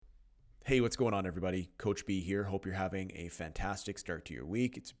Hey, what's going on, everybody? Coach B here. Hope you're having a fantastic start to your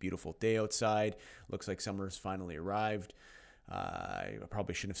week. It's a beautiful day outside. Looks like summer's finally arrived. I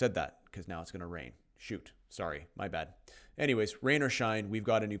probably shouldn't have said that because now it's going to rain. Shoot. Sorry. My bad. Anyways, rain or shine, we've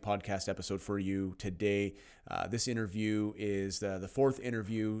got a new podcast episode for you today. This interview is the fourth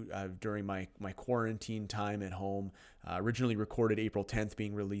interview during my quarantine time at home. Originally recorded April 10th,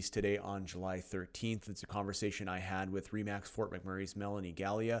 being released today on July 13th. It's a conversation I had with RE/MAX Fort McMurray's Melanie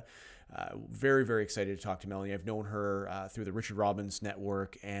Galea. Very, very excited to talk to Melanie. I've known her through the Richard Robbins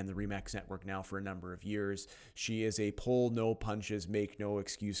Network and the RE/MAX Network now for a number of years. She is a pull no punches, make no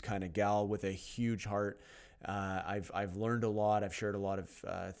excuse kind of gal with a huge heart. I've learned a lot. I've shared a lot of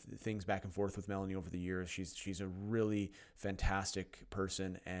things back and forth with Melanie over the years. She's a really fantastic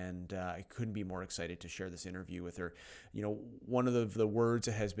person, and I couldn't be more excited to share this interview with her. You know, one of the words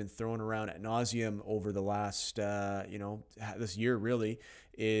that has been thrown around ad nauseum over the last this year really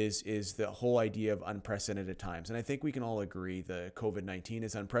is the whole idea of unprecedented times. And I think we can all agree the COVID-19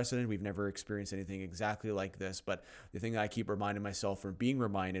 is unprecedented. We've never experienced anything exactly like this. But the thing that I keep reminding myself, or being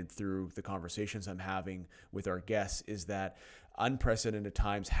reminded through the conversations I'm having with our guests, is that unprecedented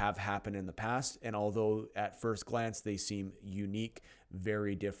times have happened in the past. And although at first glance they seem unique,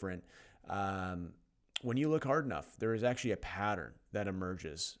 very different, when you look hard enough, there is actually a pattern that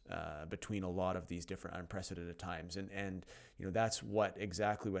emerges between a lot of these different unprecedented times. And you know, that's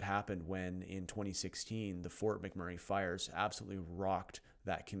exactly what happened when in 2016, the Fort McMurray fires absolutely rocked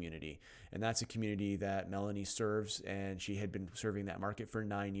that community. And that's a community that Melanie serves, and she had been serving that market for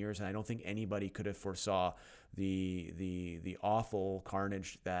 9 years. And I don't think anybody could have foresaw the awful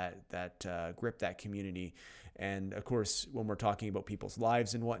carnage that gripped that community. And of course, when we're talking about people's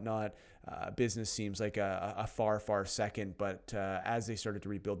lives and whatnot, business seems like a far second. But as they started to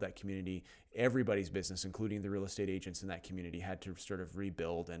rebuild that community, everybody's business, including the real estate agents in that community, had to sort of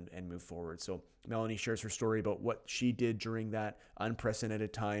rebuild and move forward. So Melanie shares her story about what she did during that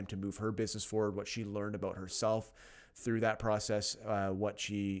unprecedented time to move her business forward, what she learned about herself through that process, what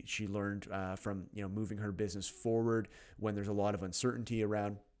she learned from moving her business forward when there's a lot of uncertainty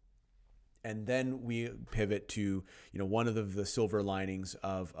around. And then we pivot to, one of the silver linings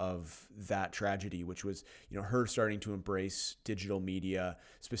of that tragedy, which was, her starting to embrace digital media,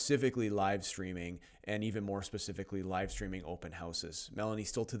 specifically live streaming, and even more specifically, live streaming open houses. Melanie,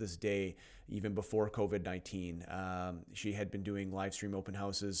 still to this day, even before COVID-19, she had been doing live stream open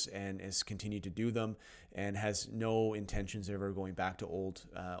houses and has continued to do them, and has no intentions of ever going back to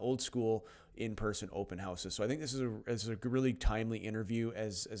old school in-person open houses. So I think this is a really timely interview,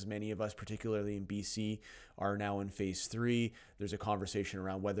 as many of us, particularly in BC, are now in phase 3. There's a conversation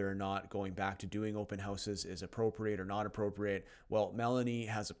around whether or not going back to doing open houses is appropriate or not appropriate. Well, Melanie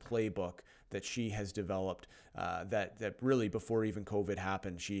has a playbook that she has developed that really, before even COVID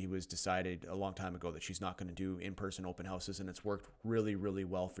happened, she was decided a long time ago that she's not going to do in-person open houses, and it's worked really, really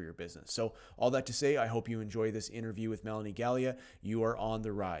well for your business. So all that to say, I hope you enjoy this interview with Melanie Galea. You are on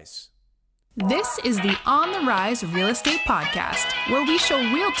the rise. This is the On the Rise Real Estate Podcast, where we show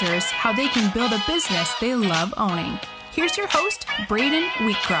realtors how they can build a business they love owning. Here's your host, Braden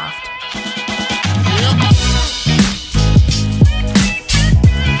Wheatcroft.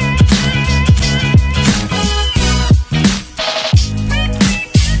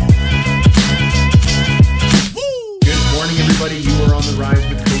 Good morning, everybody. You are on the rise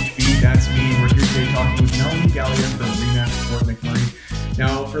with Coach B. That's me. We're here today talking with Melanie Galea from RE/MAX Fort McMurray.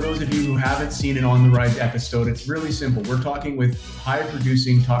 Now, for those of you who haven't seen an On the Rise episode, it's really simple. We're talking with top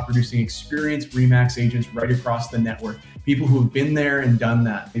producing, experienced RE/MAX agents right across the network. People who have been there and done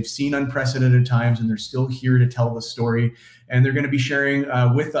that. They've seen unprecedented times, and they're still here to tell the story. And they're going to be sharing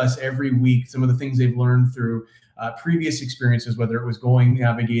with us every week some of the things they've learned through previous experiences, whether it was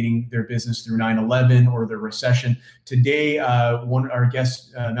navigating their business through 9/11 or the recession. Today, our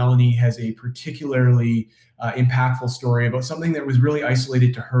guest, Melanie, has a particularly impactful story about something that was really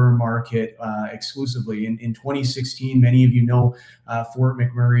isolated to her market exclusively. In 2016, many of you know Fort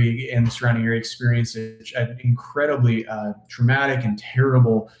McMurray and the surrounding area experienced an incredibly traumatic and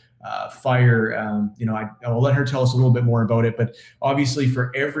terrible fire. I'll let her tell us a little bit more about it, but obviously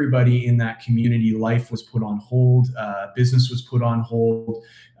for everybody in that community, life was put on hold, business was put on hold.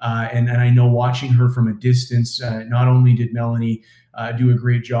 And I know, watching her from a distance, not only did Melanie do a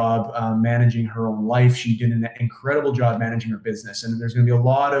great job managing her own life, she did an incredible job managing her business. And there's going to be a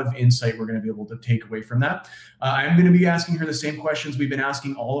lot of insight we're going to be able to take away from that. I'm going to be asking her the same questions we've been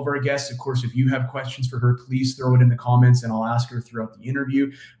asking all of our guests. Of course, if you have questions for her, please throw it in the comments and I'll ask her throughout the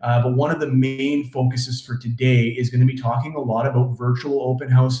interview. But one of the main focuses for today is going to be talking a lot about virtual open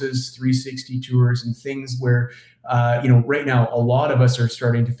houses, 360 tours, and things where right now, a lot of us are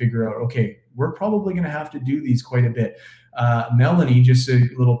starting to figure out, okay, we're probably going to have to do these quite a bit. Melanie, just a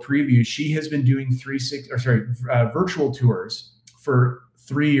little preview, she has been doing virtual tours for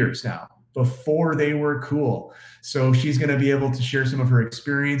 3 years now, before they were cool. So she's going to be able to share some of her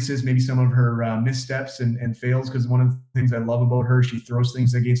experiences, maybe some of her missteps and fails, because one of the things I love about her, she throws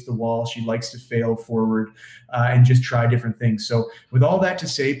things against the wall. She likes to fail forward and just try different things. So with all that to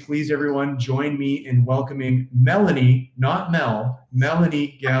say, please, everyone, join me in welcoming Melanie, not Mel,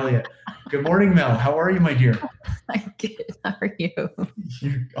 Melanie Galea. Good morning, Mel. How are you, my dear? I'm good. How are you?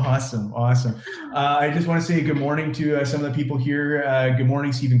 You're awesome. I just want to say good morning to some of the people here. Good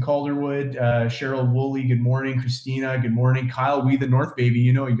morning, Stephen Calderwood, Cheryl Woolley. Good morning, Christina. Good morning, Kyle. We the North baby.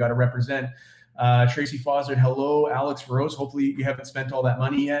 You got to represent. Tracy Foster. Hello, Alex Rose. Hopefully you haven't spent all that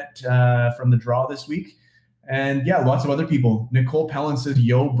money yet from the draw this week. And yeah, lots of other people. Nicole Pellin says,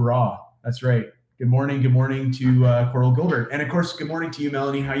 "Yo, brah." That's right. Good morning. Good morning to Coral Gilbert, and of course, good morning to you,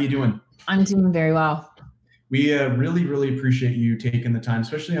 Melanie. How you doing? I'm doing very well. We really, really appreciate you taking the time,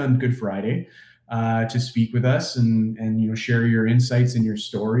 especially on Good Friday, to speak with us and share your insights and your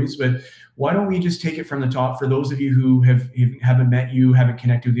stories. But why don't we just take it from the top? For those of you who haven't met you, haven't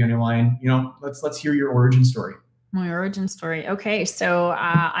connected with you on your line, let's hear your origin story. My origin story. Okay, so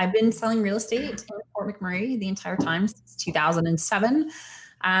I've been selling real estate in Fort McMurray the entire time since 2007.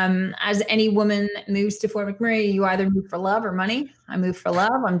 As any woman moves to Fort McMurray, you either move for love or money. I moved for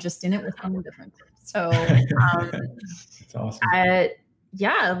love. I'm just in it with someone different. So, that's awesome.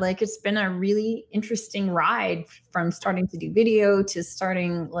 It's been a really interesting ride from starting to do video to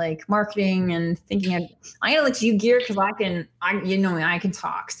starting marketing and thinking. I'm gonna let you gear because I can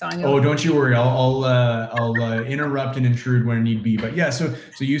talk. So don't you worry. I'll interrupt and intrude when need be. But yeah, so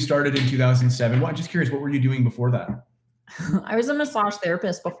you started in 2007. Well, I'm just curious, what were you doing before that? I was a massage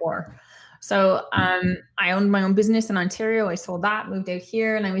therapist before. So I owned my own business in Ontario. I sold that, moved out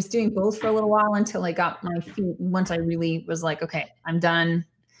here, and I was doing both for a little while until I got my feet. Once I really was like, okay, I'm done.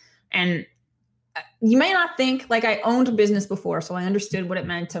 And you may not think, I owned a business before, so I understood what it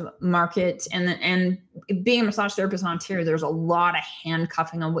meant to market. And being a massage therapist in Ontario, there's a lot of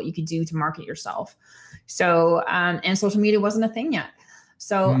handcuffing on what you could do to market yourself. So and social media wasn't a thing yet.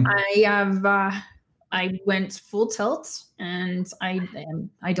 So I went full tilt, and I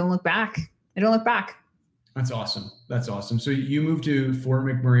don't look back. That's awesome. So you moved to Fort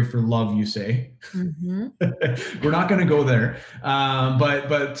McMurray for love, you say? Mm-hmm. We're not going to go there.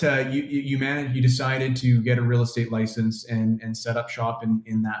 But you decided to get a real estate license and set up shop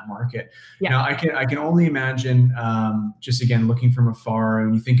in that market. Yeah. Now I can only imagine, just again, looking from afar,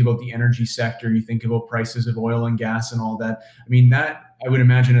 and you think about the energy sector, you think about prices of oil and gas and all that. I mean, that I would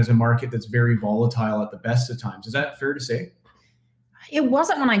imagine as a market that's very volatile at the best of times. Is that fair to say? It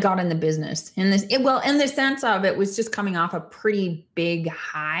wasn't when I got in the business. In the sense of it was just coming off a pretty big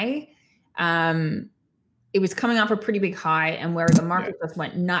high. It was coming off a pretty big high, and where the market just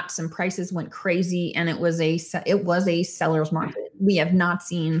went nuts and prices went crazy, and it was a seller's market. We have not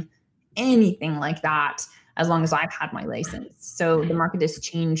seen anything like that as long as I've had my license. So the market has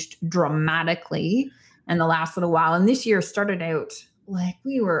changed dramatically in the last little while. And this year started out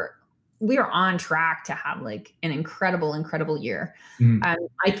we were on track to have an incredible year.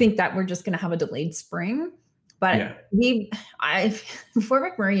 I think that we're just going to have a delayed spring, but Fort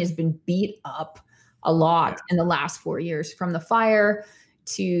McMurray has been beat up a lot in the last 4 years, from the fire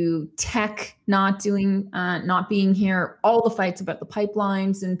to tech not being here, all the fights about the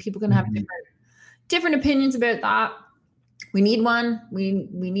pipelines, and people can have different opinions about that. We need one. We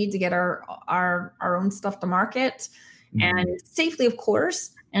need to get our own stuff to market and safely, of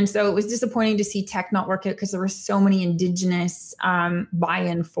course. And so it was disappointing to see tech not work out because there were so many Indigenous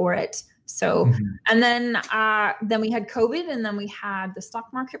buy-in for it. So, and then we had COVID, and then we had the stock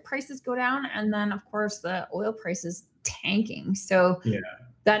market prices go down, and then of course the oil prices tanking. So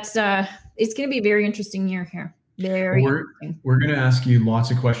that's it's going to be a very interesting year here. We're going to ask you lots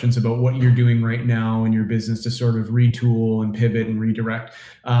of questions about what you're doing right now in your business to sort of retool and pivot and redirect.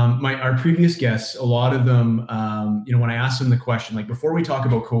 Our previous guests, a lot of them, when I asked them the question, before we talk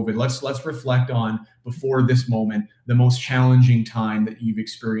about COVID, let's reflect on, before this moment, the most challenging time that you've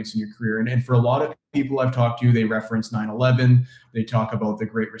experienced in your career. And for a lot of people I've talked to, they reference 9/11, they talk about the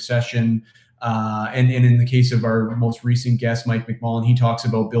Great Recession. And in the case of our most recent guest, Mike McMullen, he talks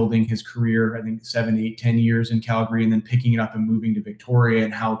about building his career, I think 7, 8, 10 years in Calgary, and then picking it up and moving to Victoria,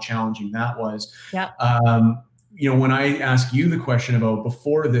 and how challenging that was. Yeah. When I ask you the question about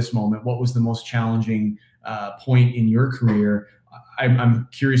before this moment, what was the most challenging point in your career? I'm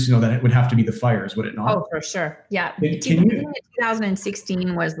curious to know that it would have to be the fires, would it not? Oh, for sure. Yeah.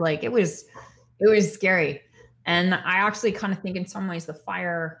 2016 was it was scary. And I actually kind of think in some ways the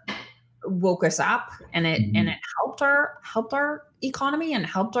fire woke us up, and it helped our economy and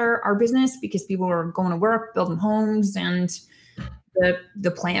helped our business, because people were going to work, building homes, and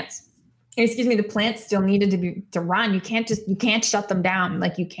the plants still needed to run. You can't shut them down.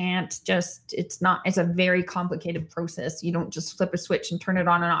 Like you can't just, it's a very complicated process. You don't just flip a switch and turn it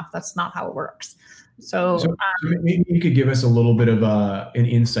on and off. That's not how it works. So maybe you could give us a little bit of an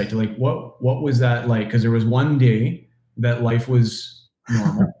insight to like, what was that like? Because there was one day that life was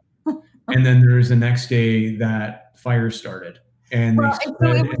normal. And then there's the next day that fire started. And it was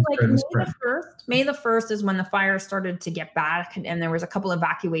like May the 1st is when the fire started to get bad, and there was a couple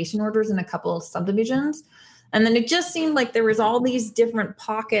evacuation orders in a couple of subdivisions. And then it just seemed like there was all these different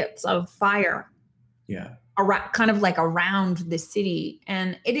pockets of fire. Yeah. Kind of like around the city.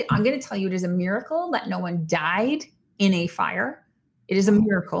 And I'm going to tell you, it is a miracle that no one died in a fire. It is a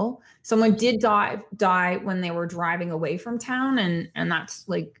miracle. Someone did die when they were driving away from town. And that's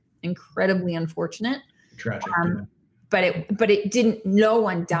like incredibly unfortunate. Tragic. But it didn't, no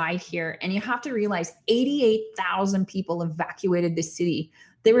one died here. And you have to realize 88,000 people evacuated the city.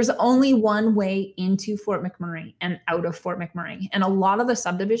 There was only one way into Fort McMurray and out of Fort McMurray. And a lot of the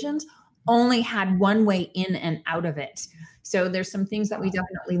subdivisions only had one way in and out of it. So there's some things that we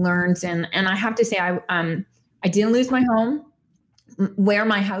definitely learned. And I have to say, I didn't lose my home. Where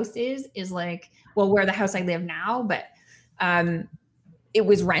my house is like, well, where the house I live now, but it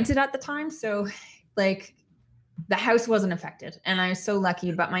was rented at the time. So like, the house wasn't affected, and I was so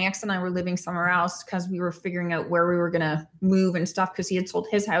lucky. But my ex and I were living somewhere else because we were figuring out where we were going to move and stuff, because he had sold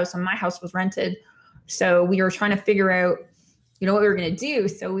his house and my house was rented. So we were trying to figure out, what we were going to do.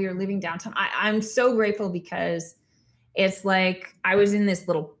 So we were living downtown. I'm so grateful, because it's like I was in this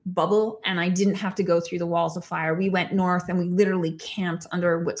little bubble and I didn't have to go through the walls of fire. We went north and we literally camped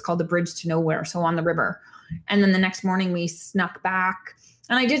under what's called the Bridge to Nowhere, so on the river. And then the next morning we snuck back.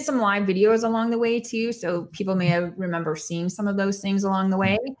 And I did some live videos along the way too. So people may remember seeing some of those things along the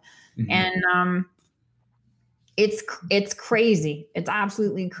way. Mm-hmm. And it's crazy. It's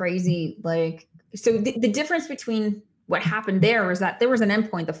absolutely crazy. Like, so the difference between what happened there was that there was an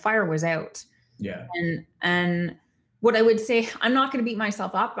endpoint. The fire was out. Yeah. And what I would say, I'm not going to beat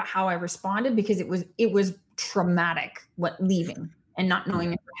myself up about how I responded, because it was traumatic, leaving and not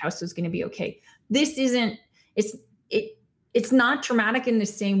knowing if the house was going to be okay. This isn't, it's not traumatic in the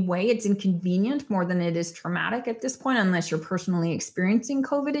same way. It's inconvenient more than it is traumatic at this point, unless you're personally experiencing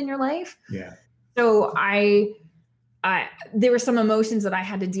COVID in your life. Yeah. So there were some emotions that I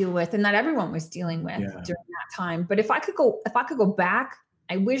had to deal with, and that everyone was dealing with during that time. But if I could go back,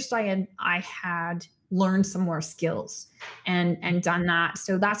 I wished I had learned some more skills and done that.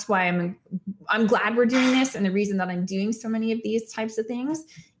 So that's why I'm glad we're doing this. And the reason that I'm doing so many of these types of things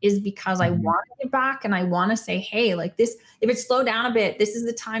is because I want to get back, and I want to say, hey, like this, if it's slowed down a bit, this is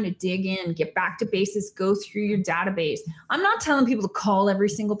the time to dig in, get back to basics, go through your database. I'm not telling people to call every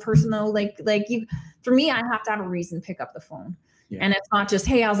single person though. Like for me, I have to have a reason to pick up the phone. Yeah. And it's not just,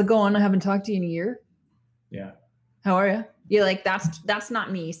 hey, how's it going? I haven't talked to you in a year. Yeah. How are you? You're like, that's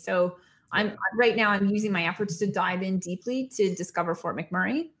not me. So I'm right now, I'm using my efforts to dive in deeply to discover Fort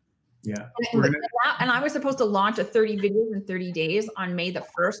McMurray. Yeah. And I was supposed to launch a 30 videos in 30 days on May the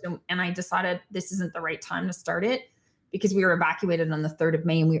 1st. And I decided this isn't the right time to start it, because we were evacuated on the 3rd of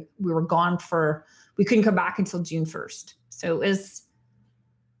May, and we were gone we couldn't come back until June 1st. So it was.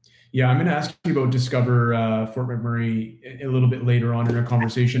 Yeah, I'm going to ask you about Discover Fort McMurray a little bit later on in our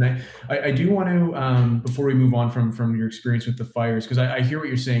conversation. I do want to, before we move on from your experience with the fires, because I hear what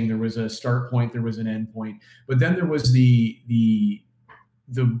you're saying. There was a start point, there was an end point, but then there was the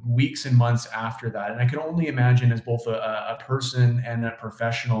weeks and months after that. And I can only imagine, as both a person and a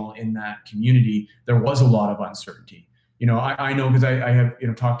professional in that community, there was a lot of uncertainty. I know, because I have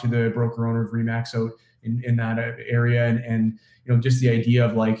talked to the broker owner of Remax out in that area, and just the idea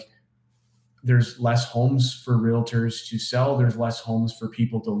of like, there's less homes for realtors to sell. There's less homes for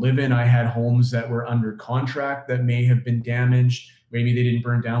people to live in. I had homes that were under contract that may have been damaged. Maybe they didn't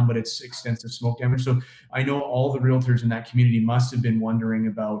burn down, but it's extensive smoke damage. So I know all the realtors in that community must have been wondering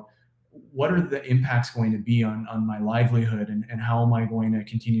about, what are the impacts going to be on my livelihood, and how am I going to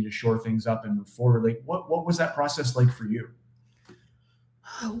continue to shore things up and move forward? Like, what was that process like for you?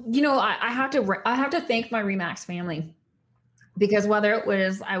 I have to thank my Remax family, because whether it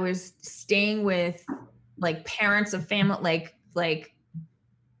was, I was staying with like parents of family, like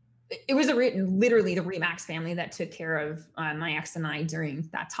it was literally the Remax family that took care of my ex and I during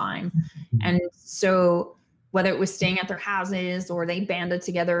that time. And so whether it was staying at their houses, or they banded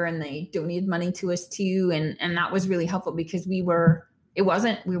together and they donated money to us too. And that was really helpful, because we weren't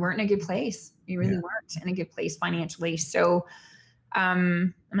in a good place. We really weren't in a good place financially. So,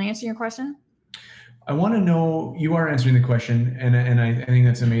 am I answering your question? I want to know, you are answering the question, and I think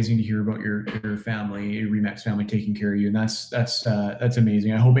that's amazing to hear about your family, your Remax family taking care of you, and that's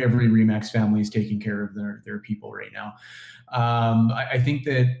amazing. I hope every Remax family is taking care of their people right now. I think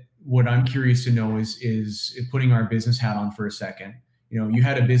that what I'm curious to know is putting our business hat on for a second. You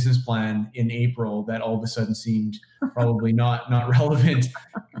had a business plan in April that all of a sudden seemed probably not relevant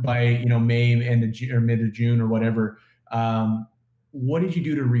by May, end of June, or mid of June or whatever. What did you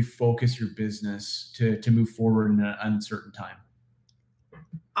do to refocus your business to move forward in an uncertain time?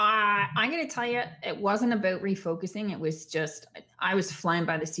 I'm going to tell you, it wasn't about refocusing. It was just, I was flying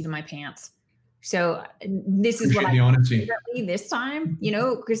by the seat of my pants. So this is what I did this time,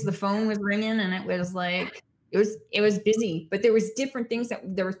 because the phone was ringing and it was like, it was busy, but there was different things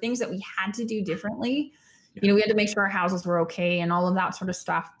there were things that we had to do differently. We had to make sure our houses were okay and all of that sort of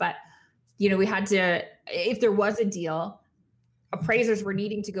stuff. But, we had to, if there was a deal, appraisers were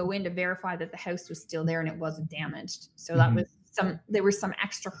needing to go in to verify that the house was still there and it wasn't damaged. So that was there were some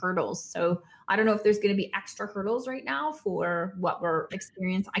extra hurdles. So I don't know if there's going to be extra hurdles right now for what we're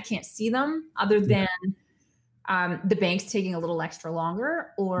experiencing. I can't see them other than the bank's taking a little extra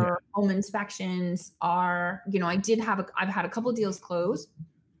longer, or home inspections are, I've had a couple of deals close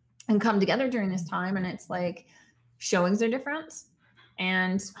and come together during this time. And it's like showings are different.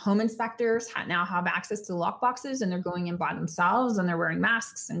 And home inspectors now have access to lock boxes, and they're going in by themselves, and they're wearing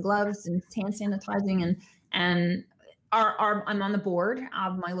masks and gloves and hand sanitizing. And I'm on the board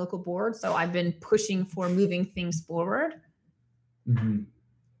of my local board, so I've been pushing for moving things forward. Mm-hmm.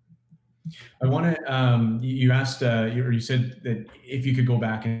 I want to. You asked, or you said that if you could go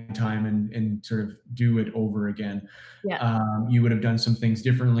back in time and sort of do it over again, you would have done some things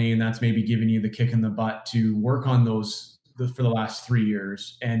differently, and that's maybe giving you the kick in the butt to work on those for the last 3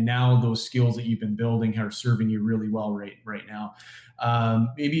 years, and now those skills that you've been building are serving you really well right now.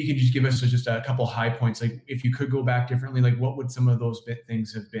 Maybe you can just give us just a couple high points, like if you could go back differently, like what would some of those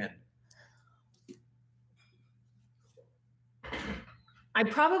things have been? I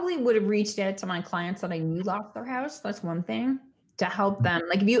probably would have reached out to my clients that I knew lost their house. That's one thing, to help them.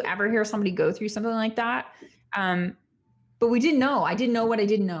 Like if you ever hear somebody go through something like that, but we didn't know. I didn't know what I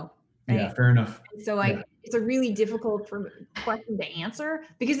didn't know. Right? Yeah, fair enough. So it's a really difficult question to answer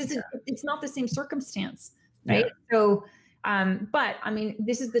because it's not the same circumstance, right? Yeah. So, but I mean,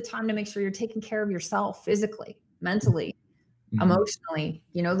 this is the time to make sure you're taking care of yourself physically, mentally, emotionally.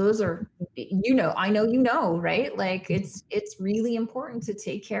 Those are, I know, right? Like it's really important to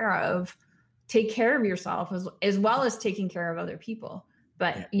take care of yourself as well as taking care of other people.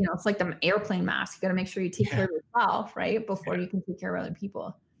 But it's like the airplane mask. You got to make sure you take care of yourself, right, before you can take care of other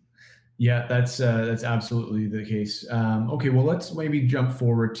people. Yeah, that's absolutely the case. Okay, well, let's maybe jump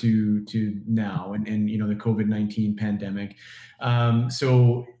forward to now and the COVID-19 pandemic.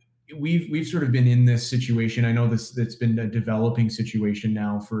 So we've sort of been in this situation. I know that's been a developing situation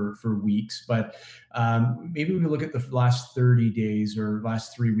now for weeks, but maybe we look at the last 30 days or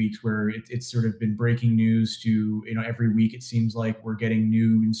last 3 weeks where it's sort of been breaking news to, every week it seems like we're getting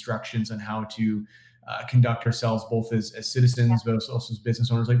new instructions on how to conduct ourselves both as citizens, but also as business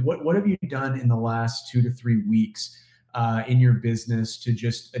owners. Like what have you done in the last 2 to 3 weeks in your business to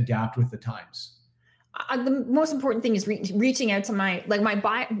just adapt with the times? The most important thing is reaching out to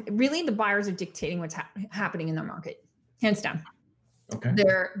really the buyers are dictating what's happening in their market, hands down. Okay.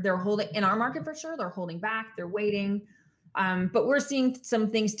 They're holding in our market for sure. They're holding back, they're waiting. But we're seeing some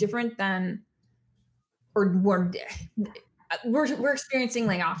things different than, we're experiencing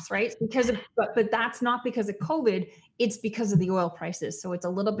layoffs, right? But that's not because of COVID, it's because of the oil prices. So it's a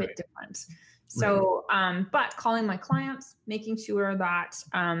little bit different. So, but calling my clients, making sure that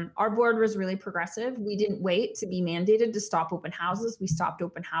our board was really progressive. We didn't wait to be mandated to stop open houses. We stopped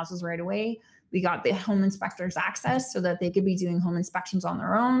open houses right away. We got the home inspectors access so that they could be doing home inspections on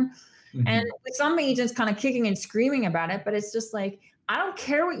their own. Mm-hmm. And with some agents kind of kicking and screaming about it, but it's just like, I don't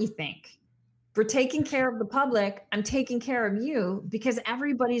care what you think. For taking care of the public, I'm taking care of you, because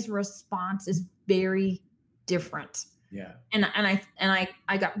everybody's response is very different. Yeah. And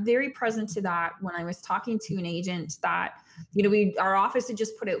I got very present to that when I was talking to an agent that, our office had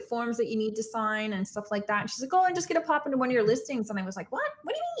just put out forms that you need to sign and stuff like that. And she's like, oh, I'm just going to pop into one of your listings. And I was like, what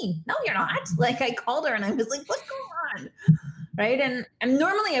do you mean? No, you're not. Like I called her and I was like, what's going on? Right. And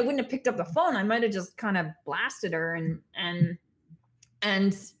normally I wouldn't have picked up the phone. I might've just kind of blasted her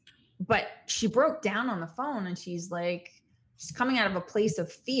but she broke down on the phone, and she's coming out of a place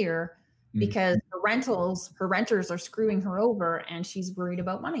of fear because her renters are screwing her over, and she's worried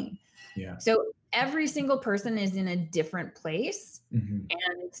about money. Yeah. So every single person is in a different place. Mm-hmm.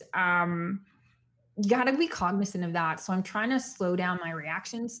 And you got to be cognizant of that. So I'm trying to slow down my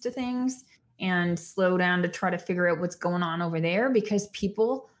reactions to things and slow down to try to figure out what's going on over there, because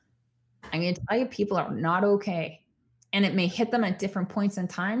people, I'm going to tell you, people are not okay, and it may hit them at different points in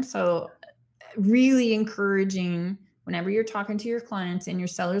time. So really encouraging, whenever you're talking to your clients and your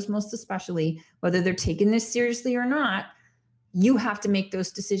sellers, most especially, whether they're taking this seriously or not, you have to make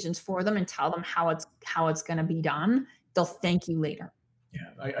those decisions for them and tell them how it's going to be done. They'll thank you later.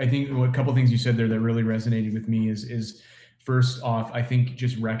 Yeah, I think a couple of things you said there that really resonated with me is first off, I think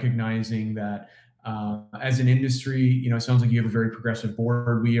just recognizing that as an industry, it sounds like you have a very progressive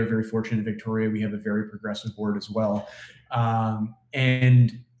board. We are very fortunate in Victoria. We have a very progressive board as well.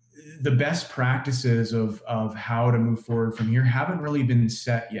 And the best practices of how to move forward from here haven't really been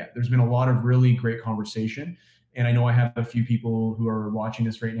set yet. There's been a lot of really great conversation. And I know I have a few people who are watching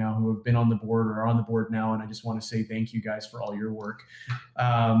this right now who have been on the board or are on the board now. And I just want to say thank you guys for all your work.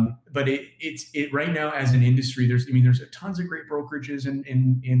 But it right now as an industry, there's tons of great brokerages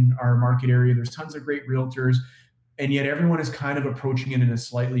in our market area. There's tons of great realtors. And yet everyone is kind of approaching it in a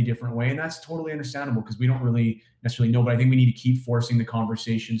slightly different way. And that's totally understandable because we don't really necessarily know. But I think we need to keep forcing the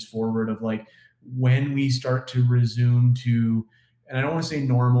conversations forward of like when we start to resume to, and I don't want to say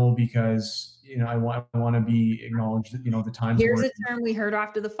normal because I want to be acknowledged that the times. Here's a term we heard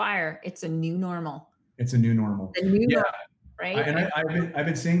after the fire. It's a new normal. It's a new normal. The new normal, right? I've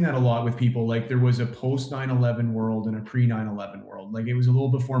been saying that a lot with people. Like there was a post 9/11 world and a pre 9/11 world. Like it was a little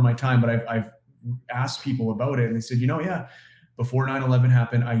before my time, but I've asked people about it, and they said, yeah, before 9/11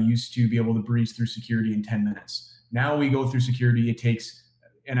 happened, I used to be able to breeze through security in 10 minutes. Now we go through security, it takes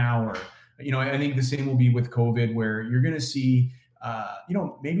an hour. I think the same will be with COVID, where you're going to see.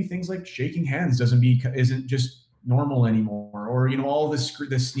 Maybe things like shaking hands isn't just normal anymore, or all the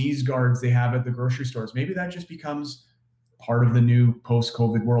sneeze guards they have at the grocery stores. Maybe that just becomes part of the new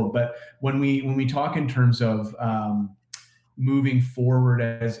post-COVID world. But when we talk in terms of moving forward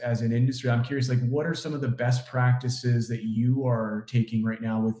as an industry, I'm curious, like what are some of the best practices that you are taking right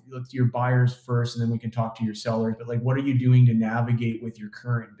now with your buyers first, and then we can talk to your sellers. But like, what are you doing to navigate with your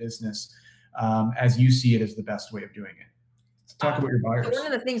current business as you see it as the best way of doing it? Talk about your buyers. One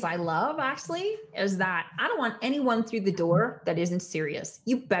of the things I love actually is that I don't want anyone through the door that isn't serious.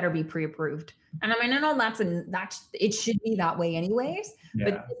 You better be pre-approved. And I know it should be that way anyways,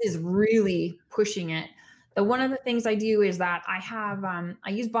 but this is really pushing it. One of the things I do is that I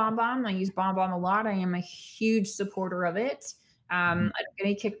use BombBomb. I use BombBomb a lot. I am a huge supporter of it. I don't get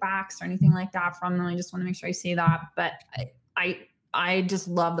any kickbacks or anything like that from them. I just want to make sure I say that. But I just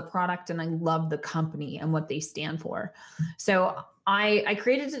love the product and I love the company and what they stand for. So I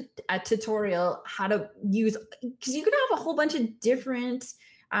created a tutorial how to use, because you can have a whole bunch of different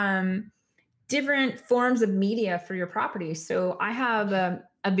forms of media for your property. So I have a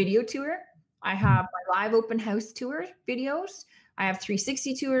video tour. I have my live open house tour videos. I have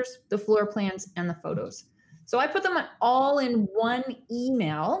 360 tours, the floor plans, and the photos. So I put them all in one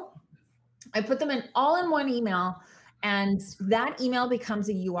email. And that email becomes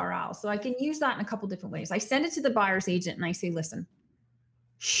a URL. So I can use that in a couple different ways. I send it to the buyer's agent and I say, listen,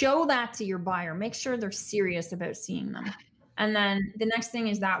 show that to your buyer. Make sure they're serious about seeing them. And then the next thing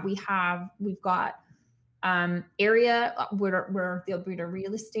is that we've got area where the Alberta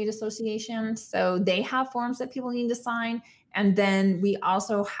Real Estate Association. So they have forms that people need to sign. And then we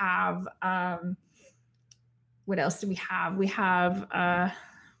also have, what else do we have? We have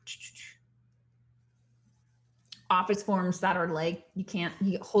office forms that are like,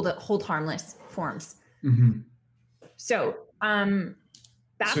 you hold harmless forms. Mm-hmm. So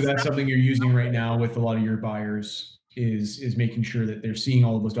that's something you're using right now with a lot of your buyers is making sure that they're seeing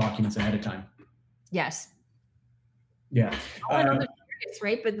all of those documents ahead of time. Yes. Yeah.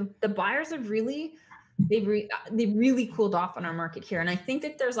 Right. But the buyers have really, they really cooled off on our market here. And I think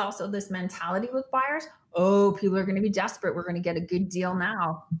that there's also this mentality with buyers. Oh, people are going to be desperate. We're going to get a good deal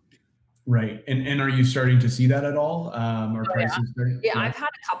now. Right. And are you starting to see that at all? Prices? Yeah, I've had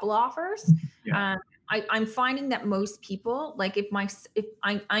a couple offers. Yeah. I'm finding that most people, like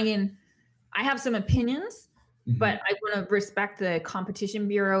I have some opinions, mm-hmm. but I want to respect the Competition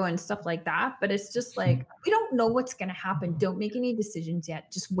Bureau and stuff like that. But it's just like, we don't know what's going to happen. Don't make any decisions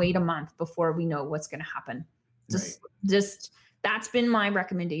yet. Just wait a month before we know what's going to happen. Just that's been my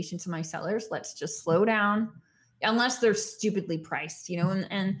recommendation to my sellers. Let's just slow down. Unless they're stupidly priced,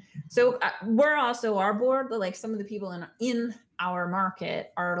 and so we're also our board, but like some of the people in our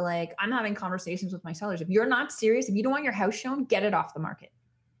market are like, I'm having conversations with my sellers. If you're not serious, if you don't want your house shown, get it off the market.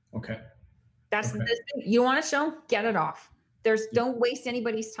 Okay. That's this thing. You want it shown, get it off. Don't waste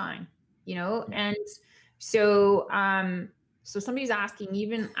anybody's time, and so So somebody's asking,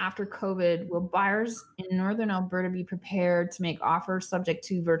 even after COVID, will buyers in Northern Alberta be prepared to make offers subject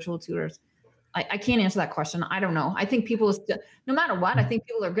to virtual tours? I can't answer that question. I don't know. I think people, no matter what, I think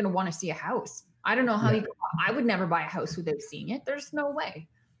people are going to want to see a house. I don't know how I would never buy a house without seeing it. There's no way.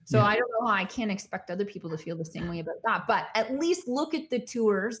 So I don't know how I can't expect other people to feel the same way about that. But at least look at the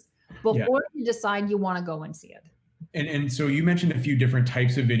tours before you decide you want to go and see it. And so you mentioned a few different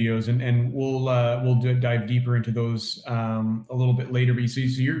types of videos, and we'll dive deeper into those a little bit later. But so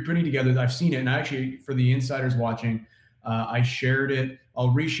you're putting together. I've seen it, and actually for the insiders watching, I shared it.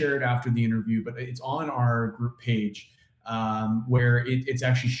 I'll reshare it after the interview, but it's on our group page where it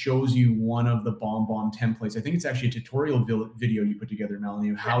actually shows you one of the BombBomb templates. I think it's actually a tutorial video you put together,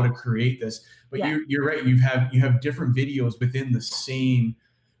 Melanie, of how to create this. But you're right. You have different videos within the same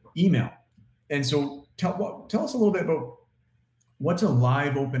email, and so. Tell us a little bit about what's a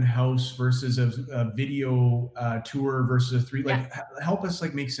live open house versus a video tour versus a three. Like, help us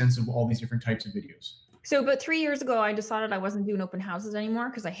make sense of all these different types of videos. So about 3 years ago, I decided I wasn't doing open houses anymore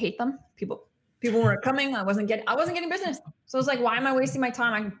because I hate them. People weren't coming. I wasn't getting business. So I was like, why am I wasting my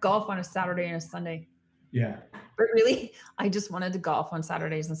time? I can golf on a Saturday and a Sunday. Yeah. But really, I just wanted to golf on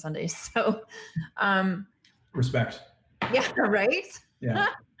Saturdays and Sundays. So, respect. Yeah. Right. Yeah.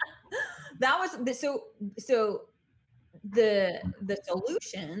 That was so the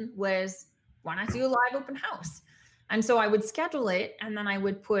solution was, why not do a live open house? And so I would schedule it, and then I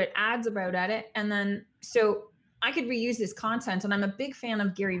would put ads about it. And then, so I could reuse this content. And I'm a big fan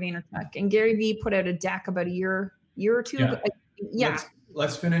of Gary Vaynerchuk, and Gary V put out a deck about a year or two ago.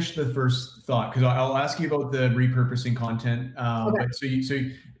 Let's finish the first thought, because I'll ask you about the repurposing content. Okay. But so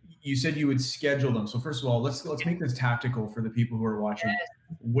you said you would schedule them. So first of all, let's make this tactical for the people who are watching. Yes.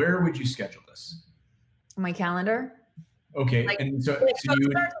 Where would you schedule this? My calendar. Okay. And so it you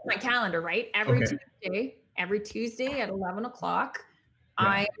would, starts with my calendar, right? Every Tuesday at 11 o'clock,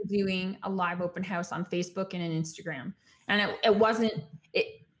 I am doing a live open house on Facebook and an Instagram. And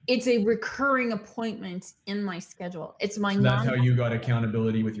it's a recurring appointment in my schedule. It's my that's how you got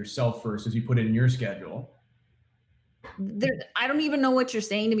accountability with yourself first, as you put it in your schedule. I don't even know what you're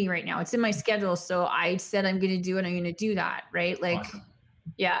saying to me right now. It's in my schedule. So I said I'm going to do it. I'm going to do that. Right. Like, awesome.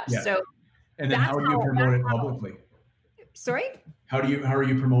 Yeah. So. And then how do you promote it publicly? Sorry? How are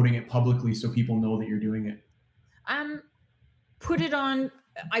you promoting it publicly so people know that you're doing it? I create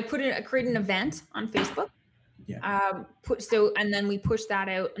an event on Facebook. Yeah. And then we push that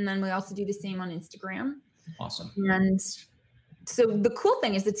out, and then we also do the same on Instagram. Awesome. And so the cool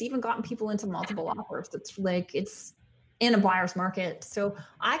thing is it's even gotten people into multiple offers. It's in a buyer's market. So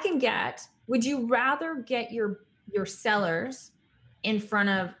would you rather get your sellers in front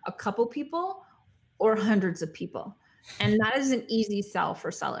of a couple people or hundreds of people? And that is an easy sell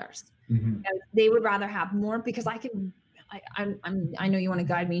for sellers. Mm-hmm. They would rather have more, because I know you want to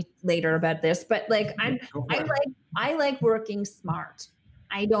guide me later about this, but I like working smart.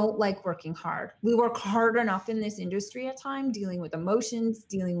 I don't like working hard. We work hard enough in this industry at times, dealing with emotions,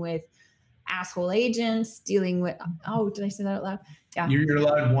 dealing with asshole agents, dealing with, did I say that out loud? Yeah. You're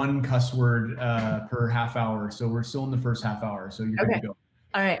allowed one cuss word per half hour. So we're still in the first half hour. So you're good to go.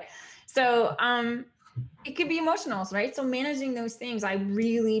 All right. So it could be emotional, right? So managing those things, I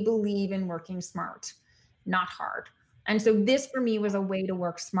really believe in working smart, not hard. And so this for me was a way to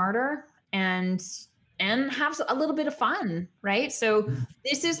work smarter and have a little bit of fun, right? So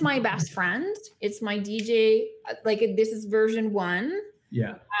this is my best friend. It's my DJ. This is version 1.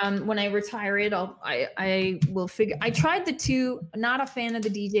 Yeah. When I retire it, I will figure. I tried the 2. Not a fan of the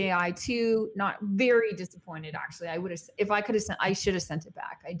DJI 2. Not very disappointed, actually. I should have sent it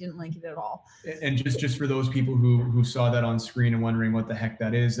back. I didn't like it at all. And just for those people who saw that on screen and wondering what the heck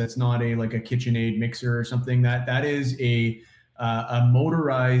that is, that's not a KitchenAid mixer or something. That is a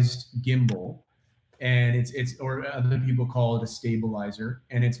motorized gimbal. And it's or other people call it a stabilizer,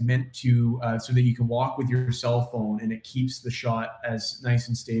 and it's meant to so that you can walk with your cell phone and it keeps the shot as nice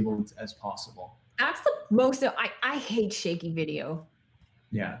and stable as possible. That's the most. I hate shaky video.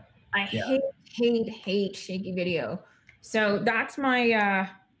 Yeah. I hate shaky video. So that's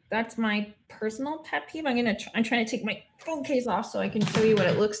my personal pet peeve. I'm trying to take my phone case off so I can show you what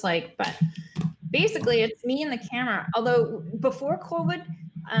it looks like. But basically, it's me and the camera. Although before COVID,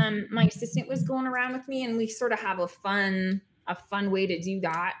 my assistant was going around with me, and we sort of have a fun way to do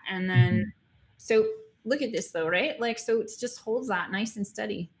that. And then, so look at this though, right? So it just holds that nice and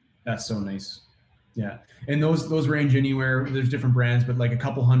steady. That's so nice. Yeah. And those range anywhere. There's different brands, but a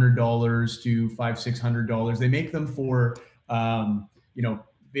couple $100 to $500-$600. They make them for,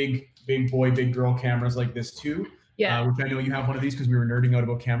 big boy, big girl cameras like this too. which I know you have one of these because we were nerding out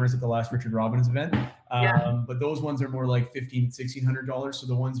about cameras at the last Richard Robbins event. But those ones are more like $1,500, $1,600. So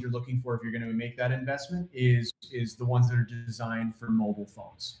the ones you're looking for if you're going to make that investment is the ones that are designed for mobile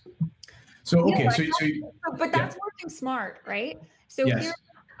phones. So, okay. But that's working smart, right? So here,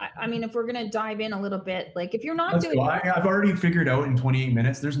 I mean, if we're going to dive in a little bit, like if you're not doing I've already figured out in 28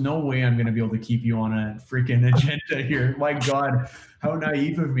 minutes, there's no way I'm going to be able to keep you on a freaking agenda here. My God, how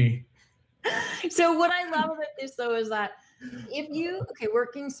naive of me. So what I love about this though, is that if you,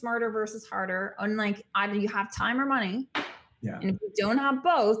 working smarter versus harder, on like either you have time or money. Yeah. And if you don't have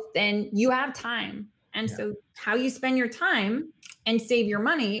both, then you have time. And so how you spend your time and save your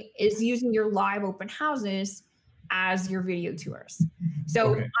money is using your live open houses as your video tours.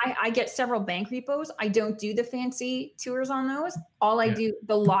 So I get several bank repos. I don't do the fancy tours on those. All I do,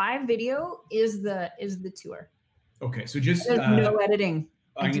 the live video is the tour. Okay. So just there's no editing.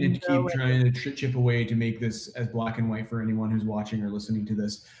 I'm going to keep trying to chip away to make this as black and white for anyone who's watching or listening to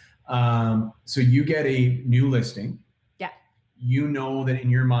this. So you get a new listing. Yeah. You know that in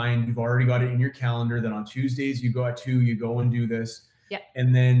your mind, you've already got it in your calendar that on Tuesdays you go at 2, you go and do this. Yeah.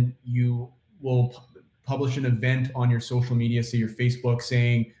 And then you will publish an event on your social media, say your Facebook,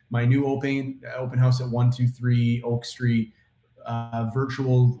 saying my new open house at 123 Oak Street,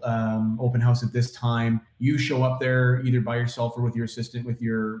 virtual open house at this time. You show up there either by yourself or with your assistant with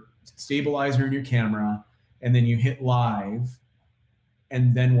your stabilizer and your camera, and then you hit live.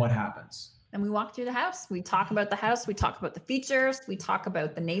 And then what happens? And we walk through the house. We talk about the house. We talk about the features. We talk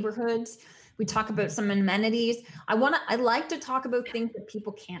about the neighborhoods. We talk about some amenities. I like to talk about things that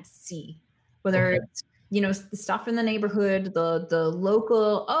people can't see, whether it's, the stuff in the neighborhood, the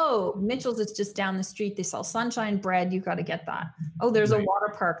local, Mitchell's is just down the street. They sell sunshine bread. You got to get that. Oh, there's a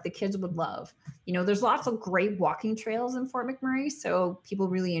water park the kids would love. There's lots of great walking trails in Fort McMurray. So people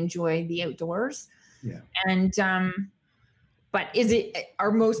really enjoy the outdoors. Yeah. And, but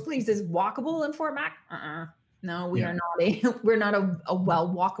are most places walkable in Fort Mac? No, we're not a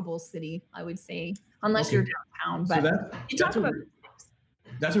well walkable city, I would say, unless you're downtown. But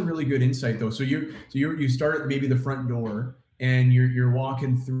that's a really good insight though. So you start at maybe the front door and you're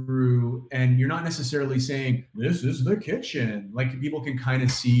walking through and you're not necessarily saying this is the kitchen. Like people can kind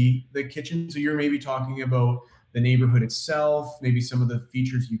of see the kitchen. So you're maybe talking about the neighborhood itself, maybe some of the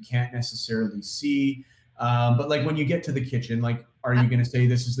features you can't necessarily see. But like when you get to the kitchen, like, are you going to say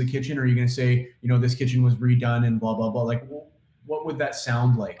this is the kitchen? Or are you going to say, this kitchen was redone and blah, blah, blah? Like, what would that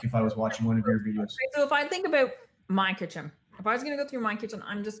sound like if I was watching one of your videos? So if I think about my kitchen, if I was going to go through my kitchen,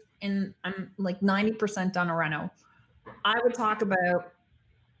 I'm like 90% done a reno. I would talk about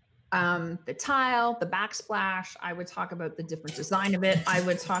the tile, the backsplash. I would talk about the different design of it. I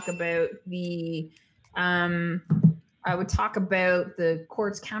would talk about the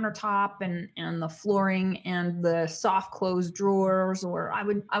quartz countertop and the flooring and the soft close drawers, or I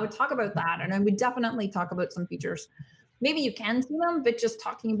would talk about that. And I would definitely talk about some features. Maybe you can see them, but just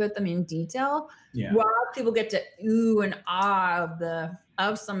talking about them in detail, while people get to ooh and ah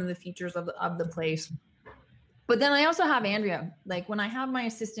of some of the features of the place. But then I also have Andrea. Like when I have my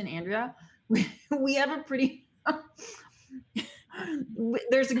assistant Andrea, we have a pretty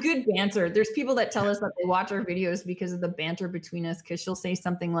there's a good banter. There's people that tell us that they watch our videos because of the banter between us, because she'll say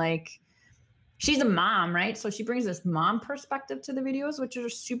something like, she's a mom, right? So she brings this mom perspective to the videos, which are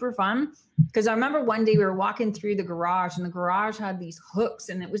super fun. Because I remember one day we were walking through the garage and the garage had these hooks,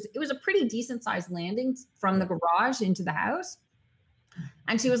 and it was a pretty decent sized landing from the garage into the house.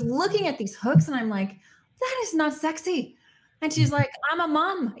 And she was looking at these hooks and I'm like, that is not sexy. And she's like, I'm a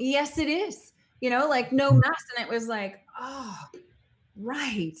mom. Yes, it is. Like no mess. And it was like, oh,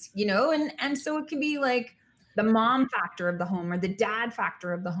 right. And so it can be like the mom factor of the home or the dad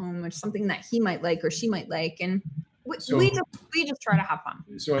factor of the home, or something that he might like or she might like. And we just try to have fun.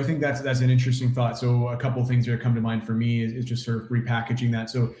 So I think that's an interesting thought. So a couple of things that come to mind for me is just sort of repackaging that.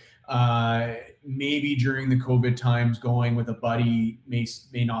 So maybe during the COVID times, going with a buddy may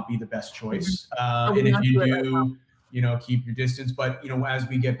not be the best choice. And if you do, keep your distance. But, as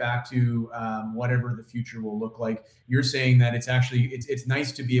we get back to whatever the future will look like, you're saying that it's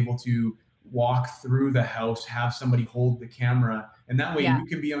nice to be able to walk through the house, have somebody hold the camera, and that way you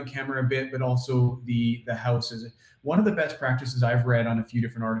can be on camera a bit, but also the house is one of the best practices I've read on a few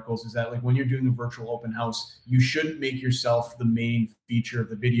different articles is that like when you're doing a virtual open house, you shouldn't make yourself the main feature of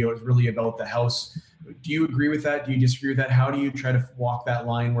the video. It's really about the house. Do you agree with that? Do you disagree with that? How do you try to walk that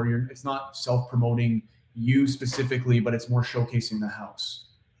line where it's not self-promoting you specifically, but it's more showcasing the house?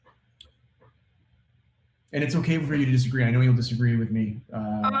 And it's okay for you to disagree. I know you'll disagree with me.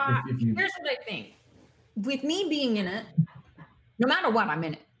 If you... Here's what I think. With me being in it, no matter what, I'm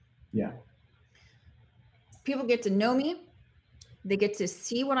in it. Yeah. people get to know me. They get to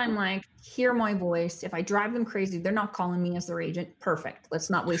see what I'm like, hear my voice. If I drive them crazy, they're not calling me as their agent. Perfect. Let's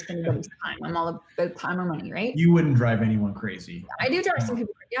not waste anybody's time. I'm all about time or money, right? You wouldn't drive anyone crazy. I do drive some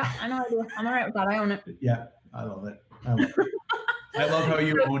people. Yeah, I know I do. I'm all right with that. I own it. Yeah, I love it. I love it. I love how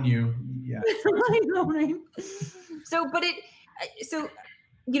you own you. Yeah. I know, right? So,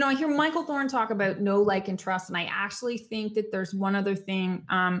 you know, I hear Michael Thorne talk about know, like, and trust. And I actually think that there's one other thing.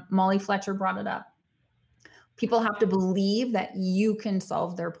 Molly Fletcher brought it up. People have to believe that you can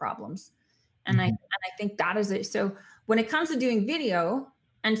solve their problems. And I think that is it. So when it comes to doing video,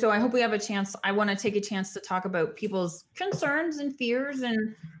 and so I hope we have a chance, I want to take a chance to talk about people's concerns and fears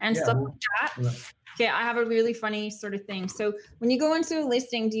and stuff like that. Yeah. Okay, I have a really funny sort of thing. So when you go into a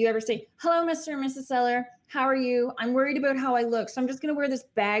listing, do you ever say, hello, Mr. and Mrs. Seller, how are you? I'm worried about how I look. So I'm just going to wear this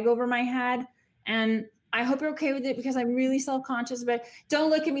bag over my head. And I hope you're okay with it because I'm really self-conscious about it. Don't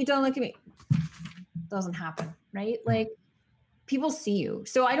look at me. Don't look at me. Doesn't happen, right? Like, people see you.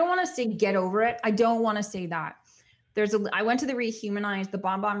 So I don't want to say get over it. I don't want to say that. I went to the the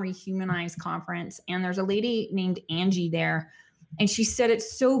BombBomb Rehumanize conference, and there's a lady named Angie there. And she said,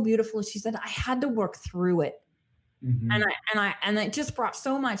 it's so beautiful. She said, I had to work through it. Mm-hmm. And it just brought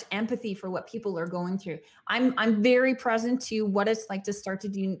so much empathy for what people are going through. I'm very present to what it's like to start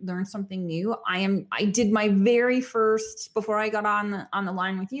to learn something new. I did my very first, before I got on the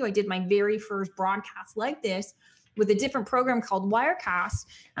line with you, I did my very first broadcast like this with a different program called Wirecast.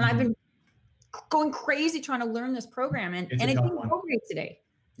 And I've been going crazy trying to learn this program. And it didn't go great today.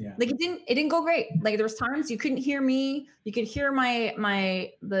 Yeah. Like it didn't go great. Like there was times you couldn't hear me. You could hear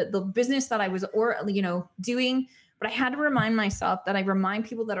the business that I was doing. But I had to remind myself that I remind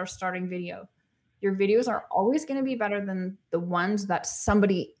people that are starting video. Your videos are always going to be better than the ones that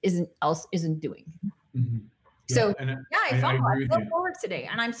somebody isn't doing. Mm-hmm. Yeah, so I felt forward today.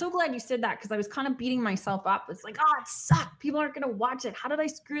 And I'm so glad you said that because I was kind of beating myself up. It's like, oh, it sucked. People aren't going to watch it. How did I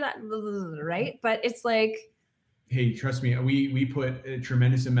screw that? Right. But it's like, hey, trust me, we put a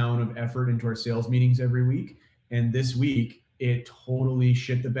tremendous amount of effort into our sales meetings every week. And this week it totally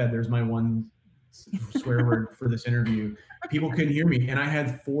shit the bed. There's my one swear word for this interview. People couldn't hear me. And I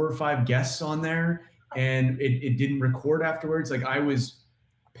had 4 or 5 guests on there and it didn't record afterwards. Like I was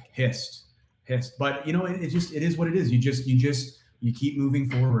pissed. But you know, it is what it is. You keep moving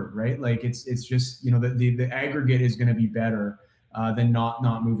forward, right? Like it's just, you know, the aggregate is going to be better than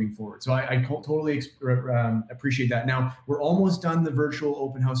not moving forward. So I totally appreciate that. Now we're almost done the virtual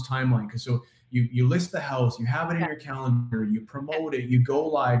open house timeline. Cause so you list the house, you have it in your calendar, you promote it, you go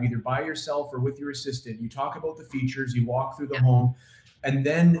live either by yourself or with your assistant, you talk about the features, you walk through the home. And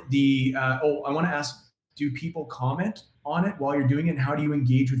then I want to ask, do people comment on it while you're doing it? And how do you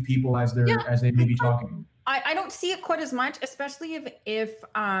engage with people as they may be talking? I don't see it quite as much, especially if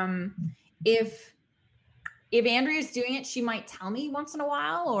Andrea's doing it, she might tell me once in a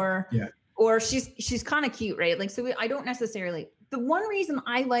while or she's kind of cute, right? Like, so I don't necessarily, the one reason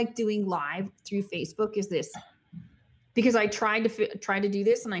I like doing live through Facebook is this, because I tried to do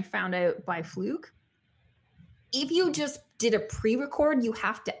this and I found out by fluke. If you just did a pre-record, you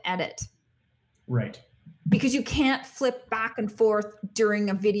have to edit. Right. Because you can't flip back and forth during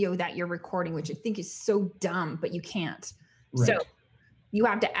a video that you're recording, which I think is so dumb, but you can't. Right. So you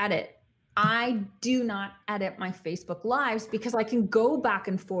have to edit. I do not edit my Facebook lives because I can go back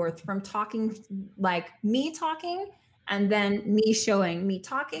and forth from talking, like me talking and then me showing, me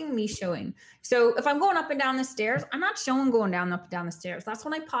talking, me showing. So if I'm going up and down the stairs, I'm not showing going down up and down the stairs. That's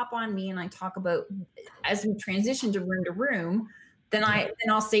when I pop on me and I talk about as we transition to room, then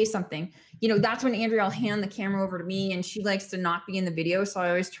I'll say something. You know, that's when Andrea will hand the camera over to me and she likes to not be in the video. So I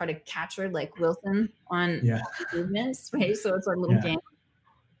always try to catch her like Wilson on movements, right? So it's our little game.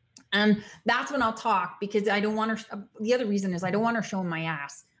 And that's when I'll talk because I don't want her. The other reason is I don't want her showing my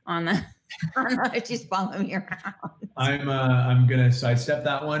ass on she's following me around. I'm gonna sidestep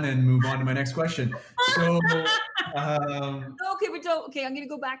that one and move on to my next question. So, I'm gonna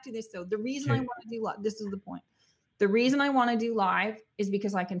go back to this though. The reason I want to do this is the point. The reason I want to do live is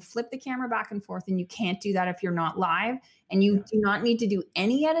because I can flip the camera back and forth, and you can't do that if you're not live, and you do not need to do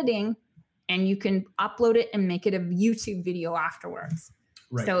any editing, and you can upload it and make it a YouTube video afterwards.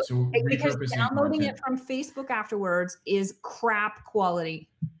 Right. So because downloading it from Facebook afterwards is crap quality.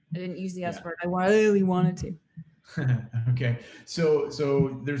 I didn't use the S word. I really wanted to. Okay.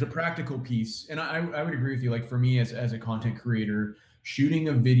 So there's a practical piece. And I would agree with you. Like for me as a content creator, shooting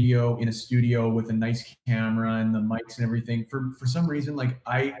a video in a studio with a nice camera and the mics and everything, for some reason, like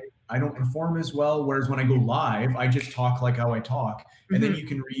I don't perform as well. Whereas when I go live, I just talk like how I talk. And then you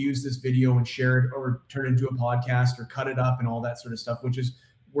can reuse this video and share it or turn it into a podcast or cut it up and all that sort of stuff, which is,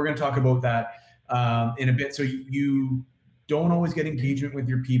 we're going to talk about that in a bit. So you don't always get engagement with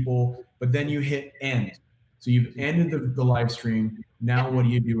your people, but then you hit end. So you've ended the live stream. Now what do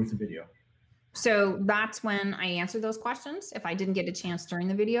you do with the video? So that's when I answer those questions. If I didn't get a chance during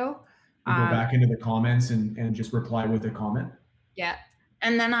the video, you go back into the comments and just reply with a comment. Yeah.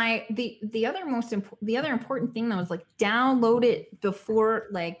 And then the other important thing though is like download it before,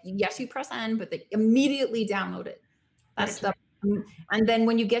 like, yes, you press end, but they immediately download it. That's the, and then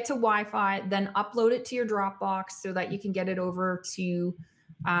when you get to Wi-Fi, then upload it to your Dropbox so that you can get it over to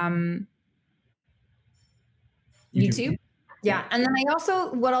YouTube. Yeah. And then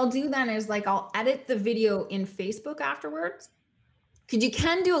what I'll do then is like, I'll edit the video in Facebook afterwards. Because you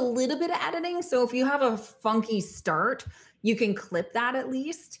can do a little bit of editing. So if you have a funky start, you can clip that at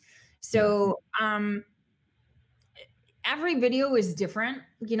least. So every video is different.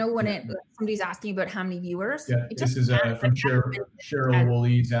 You know, when somebody's asking about how many viewers. Yeah, this is from Cheryl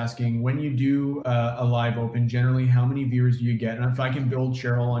Woolley's asking, when you do a live open, generally how many viewers do you get? And if I can build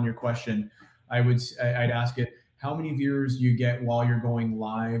Cheryl on your question, I'd ask it, how many viewers do you get while you're going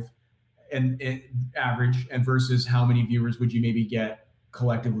live? And average, and versus how many viewers would you maybe get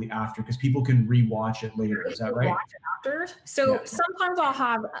collectively after? Because people can rewatch it later. Is that right? Watch it after. So sometimes I'll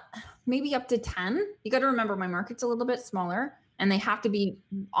have maybe up to 10. You got to remember my market's a little bit smaller, and they have to be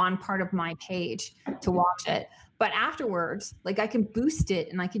on part of my page to watch it. But afterwards, like I can boost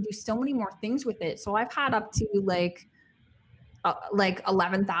it, and I can do so many more things with it. So I've had up to like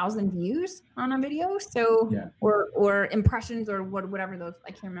 11,000 views on a video. So, or impressions or whatever those,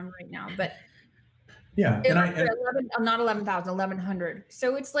 I can't remember right now, but and not 11,000, 1,100.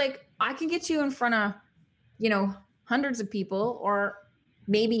 So it's like, I can get you in front of, hundreds of people, or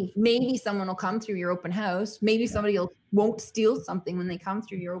maybe someone will come through your open house. Maybe somebody won't steal something when they come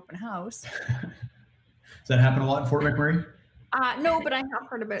through your open house. Does that happen a lot in Fort McMurray? No, but I have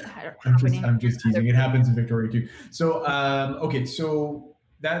heard about it happening. I'm just teasing. It happens in Victoria too. So, okay. So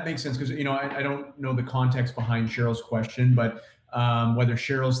that makes sense because, I don't know the context behind Cheryl's question, but whether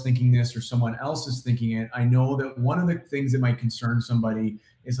Cheryl's thinking this or someone else is thinking it, I know that one of the things that might concern somebody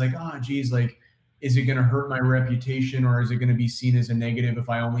is like, geez, like, is it going to hurt my reputation, or is it going to be seen as a negative if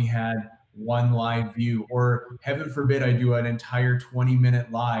I only had one live view, or heaven forbid I do an entire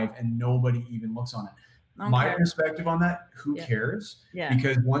 20-minute live and nobody even looks on it. Okay. My perspective on that, who cares? Yeah.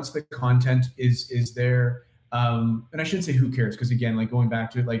 Because once the content is there, and I shouldn't say who cares, because again, like going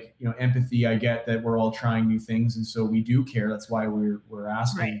back to like, empathy, I get that we're all trying new things, and so we do care. That's why we're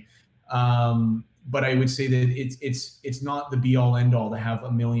asking. Right. But I would say that it's not the be all end all to have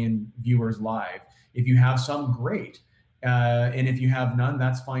 1 million viewers live. If you have some, great. And if you have none,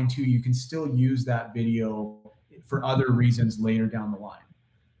 that's fine too. You can still use that video for other reasons later down the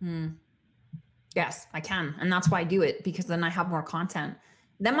line. Yes, I can. And that's why I do it, because then I have more content.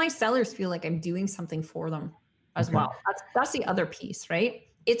 Then my sellers feel like I'm doing something for them as well. That's the other piece, right?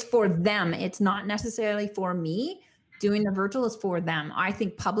 It's for them. It's not necessarily for me. Doing the virtual is for them. I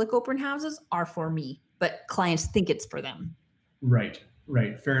think public open houses are for me, but clients think it's for them. Right.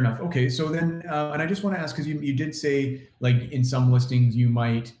 Fair enough. Okay. So then, and I just want to ask, because you did say like in some listings, you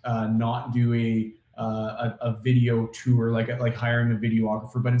might not do a video tour, like hiring a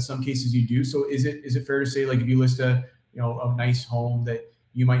videographer, but in some cases you do. So is it fair to say, like, if you list a nice home, that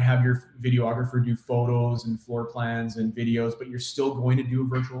you might have your videographer do photos and floor plans and videos, but you're still going to do a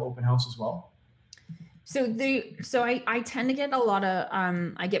virtual open house as well? So I tend to get a lot of,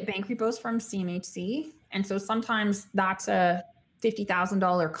 I get bank repos from CMHC. And so sometimes that's a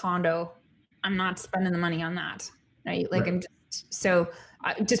 $50,000 condo. I'm not spending the money on that, right? Like I'm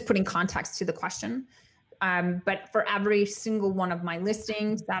just putting context to the question. But for every single one of my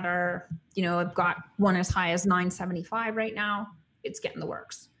listings that are, I've got one as high as 975 right now, it's getting the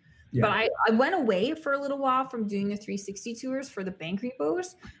works. Yeah. But I went away for a little while from doing the 360 tours for the bank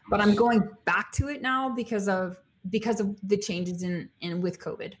repos, but I'm going back to it now because of the changes in with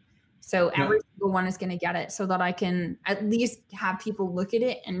COVID. So every single one is going to get it, so that I can at least have people look at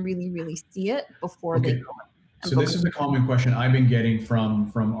it and really, really see it before they go. So this is a common question I've been getting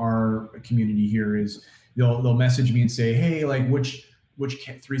from our community here is they'll message me and say, hey, like which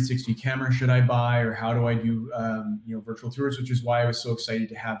 360 camera should I buy, or how do I do virtual tours, which is why I was so excited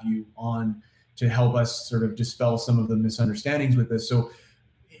to have you on to help us sort of dispel some of the misunderstandings with this. So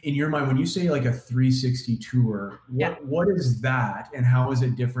in your mind, when you say like a 360 tour, what is that, and how is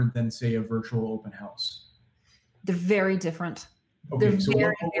it different than, say, a virtual open house? They're very different. Okay, They're so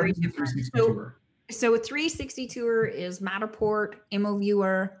very different. So a 360 tour is Matterport,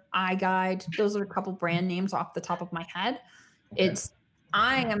 ImmoViewer, iGuide. Those are a couple brand names off the top of my head. Okay.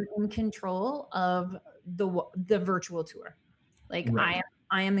 I am in control of the virtual tour. Like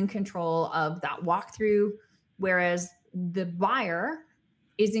am in control of that walkthrough, whereas the buyer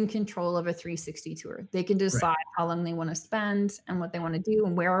is in control of a 360 tour. They can decide how long they want to spend and what they want to do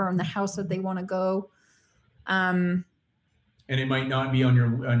and where in the house that they want to go. And it might not be on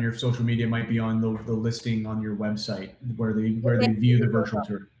your social media. It might be on the listing on your website where they view the virtual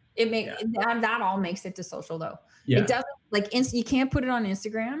tour. That all makes it to social though. Yeah. It doesn't like you can't put it on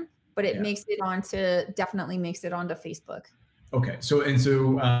Instagram, but it definitely makes it onto Facebook. Okay. So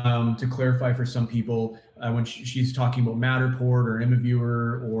to clarify for some people, when she's talking about Matterport or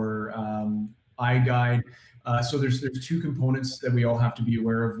Imaviewer or iGuide, so there's two components that we all have to be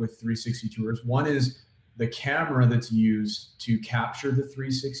aware of with 360 tours. One is the camera that's used to capture the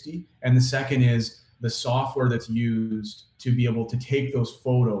 360, and the second is the software that's used to be able to take those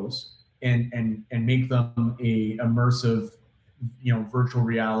photos and make them a immersive, virtual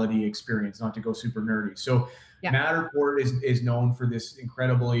reality experience. Not to go super nerdy. So Matterport is known for this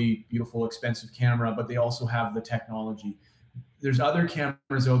incredibly beautiful, expensive camera, but they also have the technology. There's other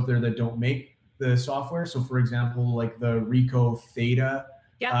cameras out there that don't make the software. So for example, like the Ricoh Theta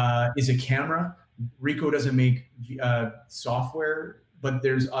is a camera. Ricoh doesn't make software, but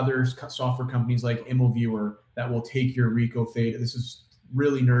there's other software companies like Imaviewer that will take your Ricoh Theta. This is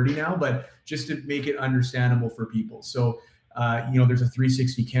really nerdy now, but just to make it understandable for people. So there's a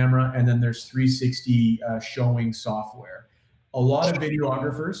 360 camera, and then there's 360 showing software. A lot of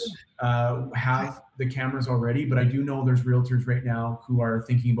videographers have the cameras already, but I do know there's realtors right now who are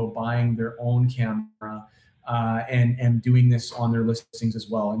thinking about buying their own camera and doing this on their listings as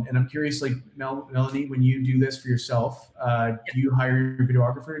well. And I'm curious, like Melanie, when you do this for yourself, do you hire your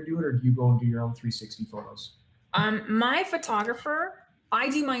videographer to do it, or do you go and do your own 360 photos? My photographer, I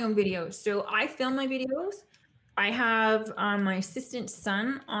do my own videos. So I film my videos. I have my assistant's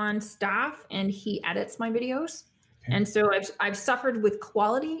son on staff, and he edits my videos. Okay. And so I've suffered with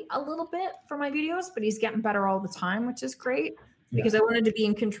quality a little bit for my videos, but he's getting better all the time, which is great because I wanted to be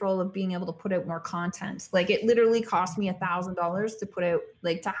in control of being able to put out more content. Like it literally cost me $1,000 to put out,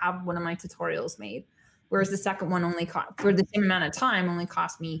 like to have one of my tutorials made, whereas the second one only cost, for the same amount of time, only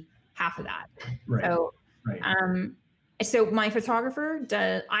cost me half of that. Right. So, so my photographer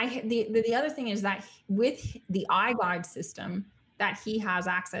does. The other thing is that with the iGuide system that he has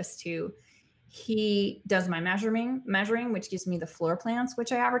access to, he does my measuring, which gives me the floor plans,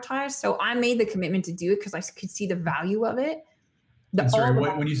 which I advertise. So I made the commitment to do it because I could see the value of it.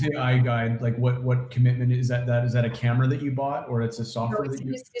 When you say iGuide, like what commitment is that? Is that a camera that you bought, or it's a software? No, it's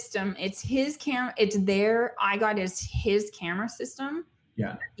his system. It's his camera. It's their iGuide is his camera system.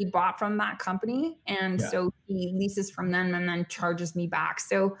 Yeah. He bought from that company, and so he leases from them and then charges me back.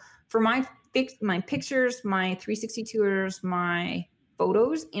 So for my pictures, my 360 tours, my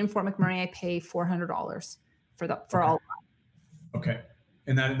photos in Fort McMurray, I pay $400 for all of that. Okay,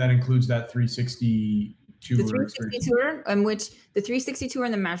 and that includes that 360 tour. The 360 tour, and which the 360 tour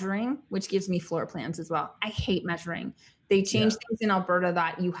and the measuring, which gives me floor plans as well. I hate measuring. They changed things in Alberta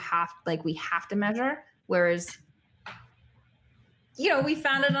that we have to measure, whereas we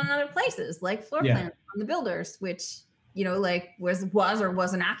found it on other places like floor plans on the builders, which was or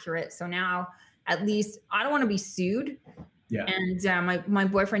wasn't accurate. So now at least I don't want to be sued. Yeah. And my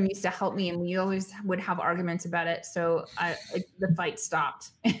boyfriend used to help me, and we always would have arguments about it. So the fight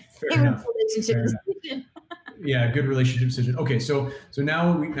stopped. Fair enough. Yeah, good relationship decision. Okay, so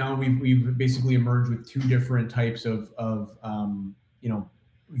now we've basically emerged with two different types of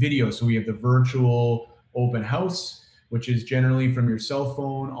videos. So we have the virtual open house, which is generally from your cell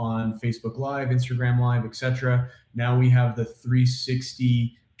phone on Facebook Live, Instagram Live, etc. Now we have the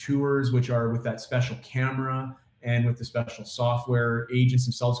 360 tours, which are with that special camera and with the special software. Agents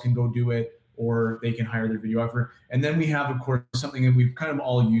themselves can go do it, or they can hire their videographer. And then we have, of course, something that we've kind of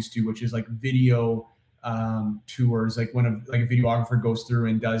all used to, which is like video tours, like when a videographer goes through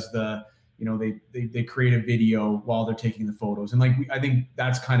and does the, they create a video while they're taking the photos. And I think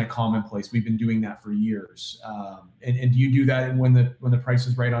that's kind of commonplace. We've been doing that for years. And do you do that? And when the price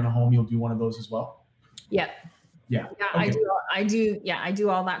is right on a home, you'll do one of those as well? Yeah. Yeah. Okay. I do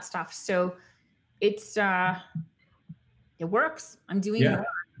all that stuff. So it's, it works. I'm doing more.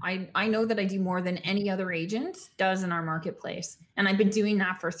 I know that I do more than any other agent does in our marketplace. And I've been doing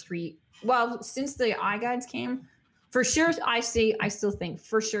that for since the iGuides came, for sure. I still think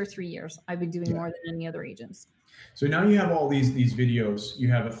for sure 3 years I've been doing more than any other agents. So now you have all these videos.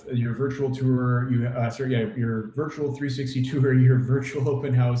 You have your virtual tour, your virtual 360 tour, your virtual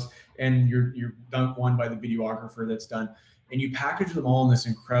open house, and your done one by the videographer that's done. And you package them all in this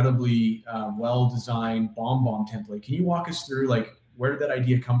incredibly well-designed BombBomb template. Can you walk us through where did that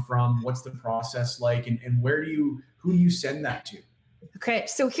idea come from? What's the process like? And who do you send that to? Okay,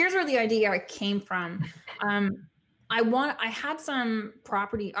 so here's where the idea came from. I had some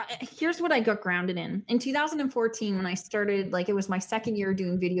property. Here's what I got grounded in. In 2014, when I started, like it was my second year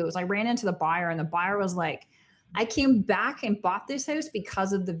doing videos, I ran into the buyer and the buyer was like, I came back and bought this house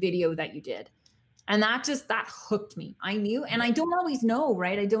because of the video that you did. And that hooked me. I knew, and I don't always know,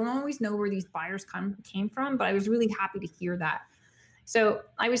 right? I don't always know where these buyers came from, but I was really happy to hear that. So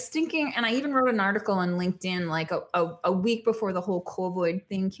I was thinking, and I even wrote an article on LinkedIn like a week before the whole COVID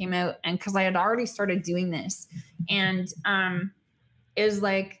thing came out. And because I had already started doing this, and it was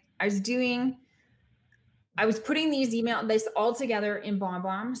like I was putting this all together in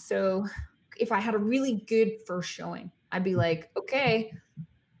BombBomb. So if I had a really good first showing, I'd be like, okay,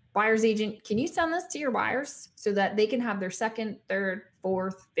 buyer's agent, can you send this to your buyers so that they can have their second, third,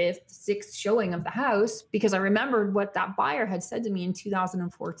 fourth, fifth, sixth showing of the house? Because I remembered what that buyer had said to me in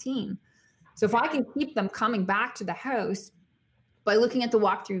 2014. So if I can keep them coming back to the house by looking at the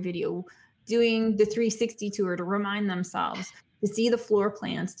walkthrough video, doing the 360 tour to remind themselves, to see the floor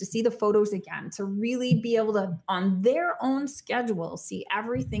plans, to see the photos again, to really be able to, on their own schedule, see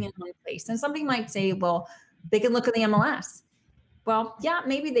everything in one place. And somebody might say, well, they can look at the MLS. Well, yeah,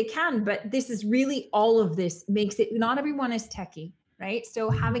 maybe they can, but this is really, all of this makes it, not everyone is techie, right? So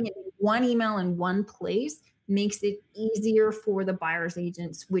having it in one email in one place makes it easier for the buyer's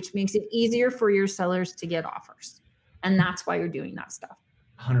agents, which makes it easier for your sellers to get offers. And that's why you're doing that stuff.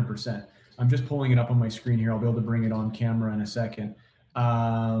 100%. I'm just pulling it up on my screen here. I'll be able to bring it on camera in a second.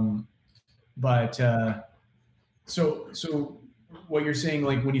 So what you're saying,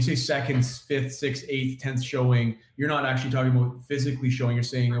 like when you say second, fifth, sixth, eighth, 10th showing, you're not actually talking about physically showing. You're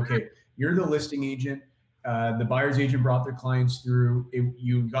saying, okay, you're the listing agent. The buyer's agent brought their clients through.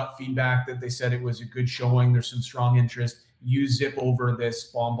 You got feedback that they said it was a good showing. There's some strong interest. You zip over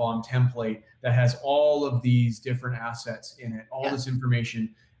this BombBomb template that has all of these different assets in it, all this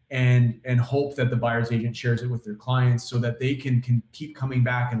information, and hope that the buyer's agent shares it with their clients so that they can keep coming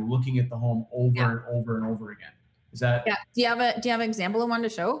back and looking at the home over and over and over again. Is that? Yeah. Do you have an example of one to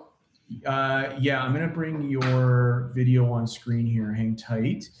show? Yeah, I'm going to bring your video on screen here. Hang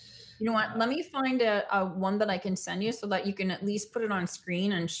tight. You know what? Let me find a one that I can send you so that you can at least put it on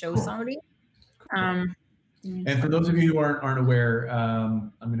screen and show somebody. And for those of you who aren't aware,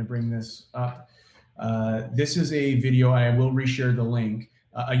 I'm going to bring this up. This is a video. I will reshare the link.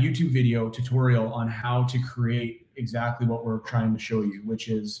 A YouTube video tutorial on how to create exactly what we're trying to show you, which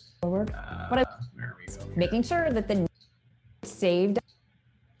is making sure that the saved.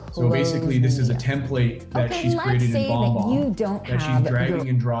 So basically, this is a template that she's created in BombBomb that she's dragging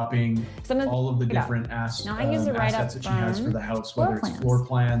and dropping all of the different assets that she has for the house, whether it's floor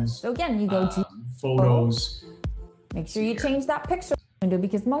plans. So again, you go to photos. Make sure you change that picture window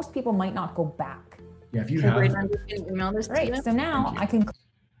because most people might not go back. Yeah, if you have. Right. So now I can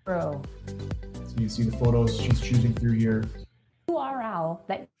grow. So you see the photos she's choosing through here. URL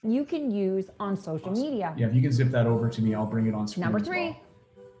that you can use on social media. Yeah, if you can zip that over to me, I'll bring it on screen. Number 3.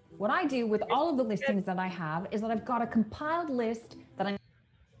 What I do with all of the listings that I have is that I've got a compiled list that I.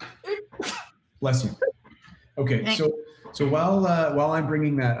 Bless you. Okay, so while I'm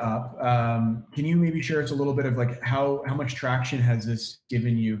bringing that up, can you maybe share us a little bit of like how much traction has this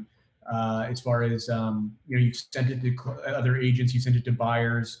given you, as far as you've sent it to other agents, you sent it to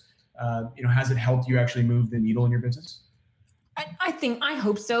buyers, has it helped you actually move the needle in your business? I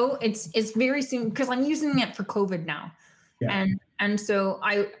hope so. It's very soon because I'm using it for COVID now, and so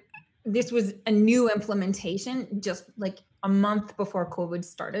this was a new implementation just like a month before COVID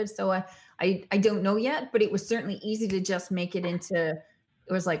started. So I don't know yet, but it was certainly easy to just make it into,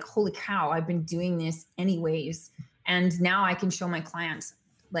 it was like, holy cow, I've been doing this anyways. And now I can show my clients,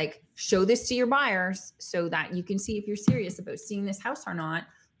 like, show this to your buyers so that you can see if you're serious about seeing this house or not.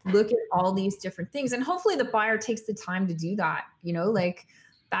 Look at all these different things. And hopefully the buyer takes the time to do that, like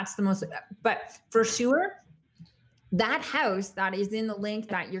that's the most, but for sure, that house that is in the link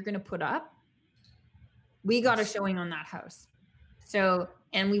that you're going to put up, we got a showing on that house. So,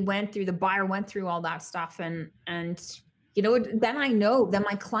 and the buyer went through all that stuff and then I know that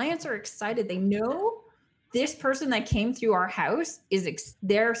my clients are excited. They know this person that came through our house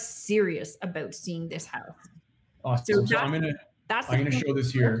they're serious about seeing this house. Awesome. So I'm going to show this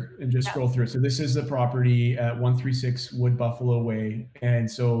here and just scroll through it. So this is the property at 136 Wood Buffalo Way.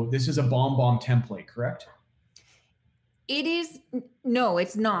 And so this is a BombBomb template, correct? It is. No,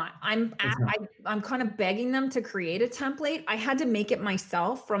 it's not. I'm kind of begging them to create a template. I had to make it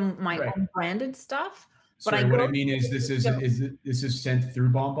myself from my own branded stuff. But what I mean is this is sent through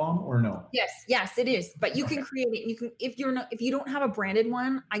BombBomb or no? Yes, it is. But you can create it. You can, if you don't have a branded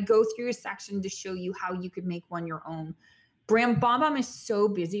one, I go through a section to show you how you could make one your own. Brand Bomb is so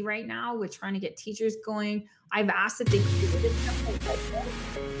busy right now with trying to get teachers going. I've asked that they create a template like this.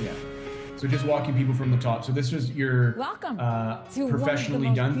 Yeah. So just walking people from the top. So this was your Welcome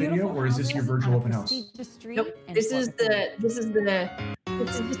professionally done video, or is this your virtual open house? Nope. This is just dating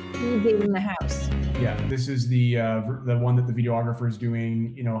the house. Yeah, this is the one that the videographer is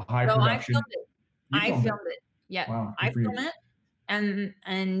doing. High production. I filmed it. Yeah, wow, I filmed it, and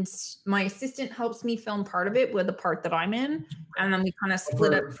my assistant helps me film part of it with the part that I'm in, and then we kind of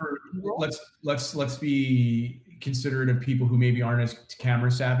split up. Let's be considerate of people who maybe aren't as camera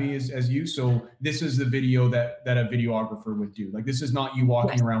savvy as you. So this is the video that a videographer would do. Like, this is not you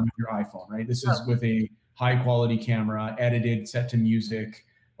walking around with your iPhone, right? This is with a high quality camera, edited, set to music,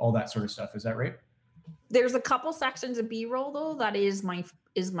 all that sort of stuff. Is that right? There's a couple sections of B-roll though that is my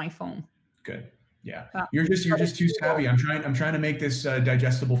phone. Good. Yeah. You're just too savvy. I'm trying to make this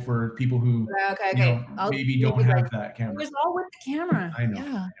digestible for people who maybe don't have that camera. It was all with the camera. I know. Yeah.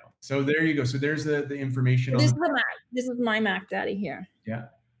 I know. So there you go. So there's the information. This is the Mac. This is my Mac Daddy here. Yeah.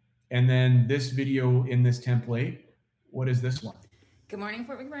 And then this video in this template, what is this one? Good morning,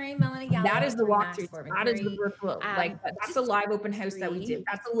 Fort McMurray. Melanie Gallo. That is the walkthrough. That is the virtual. That's a live open house that we did.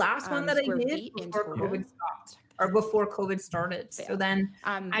 That's the last one that I did before COVID stopped, or before COVID started. So then,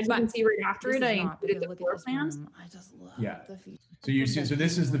 as you can see right after it, I included the floor plans. I just love the feature. So you see, so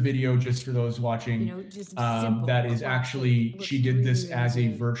this is the video, just for those watching, that is actually, she did this as a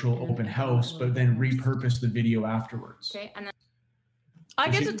virtual open house, but then repurposed the video afterwards. Okay, and then I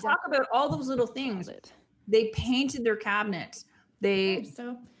get to talk about all those little things. They painted their cabinets. They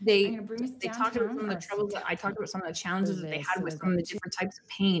talked about some of the troubles that I talked about, some of the challenges that they had with some of the different types of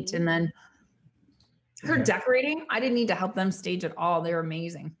paint, and then her decorating. I didn't need to help them stage at all. They're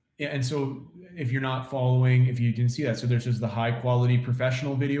amazing. Yeah, and so if you're not following, if you didn't see that, so there's just the high quality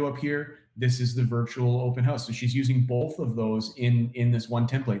professional video up here. This is the virtual open house. So she's using both of those in this one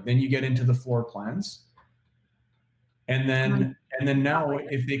template. Then you get into the floor plans, and then now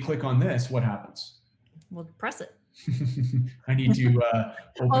if they click on this, what happens? We'll press it. I need to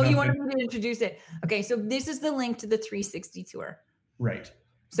open you wanted me to introduce it. Okay, so this is the link to the 360 tour. Right.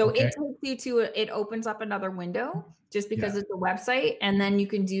 So it takes you to it opens up another window just because it's a website, and then you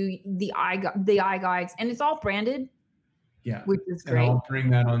can do the eye guides, and it's all branded. Yeah, which is great. And I'll bring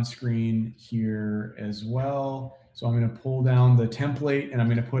that on screen here as well. So I'm going to pull down the template, and I'm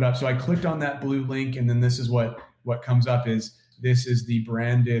going to put up. So I clicked on that blue link, and then this is what comes up is this is the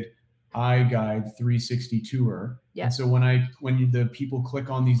branded Eye Guide 360 tour. Yeah. And so when the people click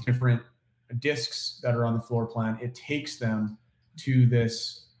on these different discs that are on the floor plan, it takes them to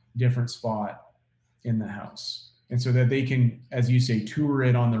this different spot in the house, and so that they can, as you say, tour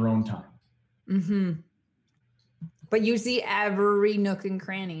it on their own time. Mm-hmm. But you see every nook and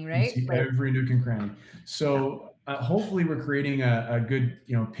cranny, right? You see every nook and cranny. So hopefully we're creating a good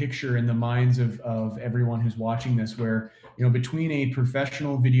picture in the minds of everyone who's watching this, where between a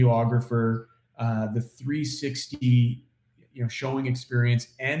professional videographer, the 360 showing experience,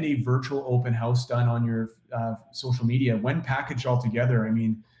 and a virtual open house done on your social media, when packaged all together, I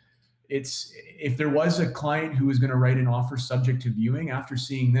mean, if there was a client who was going to write an offer subject to viewing, after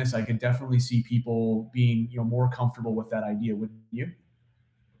seeing this, I could definitely see people being more comfortable with that idea, wouldn't you?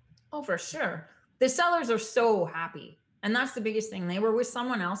 Oh, for sure. The sellers are so happy, and that's the biggest thing. They were with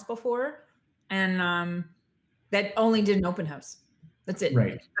someone else before, and that only did an open house. That's it.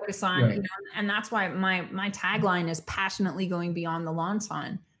 Right. Like a sign, right. And that's why my tagline is passionately going beyond the lawn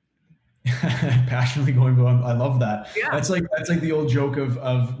sign. Passionately going beyond. I love that. Yeah. That's like the old joke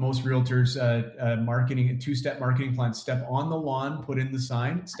of most realtors marketing, a 2-step marketing plan: step on the lawn, put in the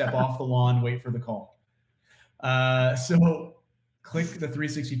sign; step off the lawn, wait for the call. So click the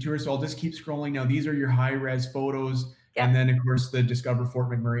 360 tour. So I'll just keep scrolling. Now these are your high res photos. Yeah. And then, of course, the Discover Fort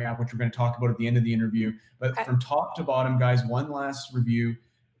McMurray app, which we're going to talk about at the end of the interview. But from top to bottom, guys, one last review: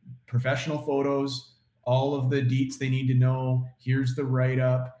 professional photos, all of the deets they need to know. Here's the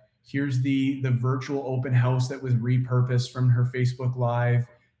write-up. Here's the virtual open house that was repurposed from her Facebook Live.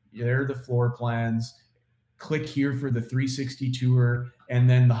 There are the floor plans. Click here for the 360 tour, and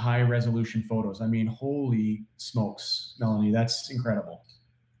then the high-resolution photos. I mean, holy smokes, Melanie, that's incredible.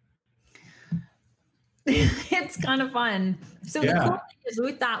 It's kind of fun. So the cool thing is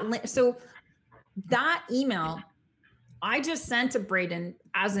with that, so that email I just sent to Braden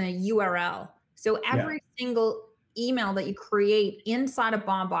as a URL. So every single email that you create inside of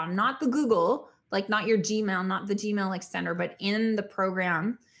BombBomb, not the Google, like not your Gmail, not the Gmail extender, but in the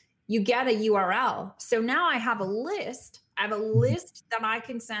program, you get a URL. So now I have a list. I have a list that I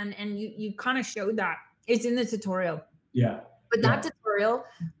can send, and you kind of showed that. It's in the tutorial. Yeah. But that tutorial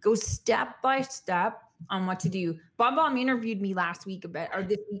goes step by step on what to do. BombBomb interviewed me this week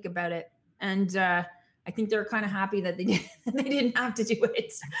about it, and I think they're kind of happy that they didn't have to do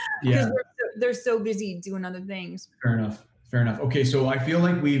it because they're so busy doing other things. Fair enough. Okay, so I feel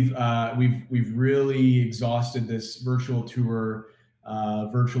like we've really exhausted this virtual tour,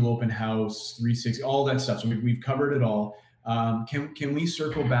 virtual open house, 360, all that stuff. So we've covered it all. Can we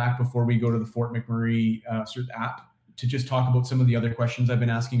circle back before we go to the Fort McMurray app to just talk about some of the other questions I've been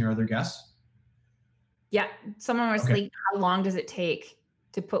asking our other guests? Yeah, someone was like, how long does it take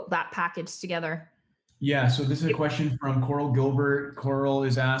to put that package together? Yeah, so this is a question from Coral Gilbert. Coral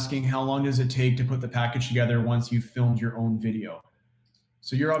is asking, how long does it take to put the package together once you've filmed your own video?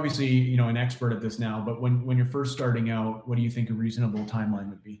 So you're obviously, an expert at this now, but when you're first starting out, what do you think a reasonable timeline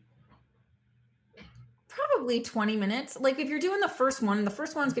would be? Probably 20 minutes. Like if you're doing the first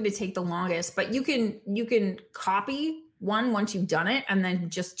one's going to take the longest, but you can copy one once you've done it and then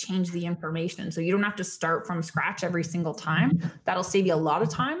just change the information. So you don't have to start from scratch every single time. That'll save you a lot of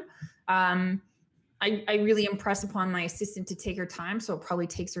time. I really impress upon my assistant to take her time. So it probably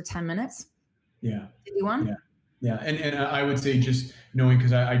takes her 10 minutes. Yeah. To do one. Yeah. Yeah. And I would say just knowing,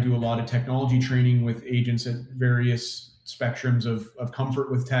 because I do a lot of technology training with agents at various spectrums of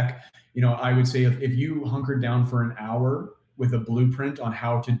comfort with tech. I would say if you hunkered down for an hour with a blueprint on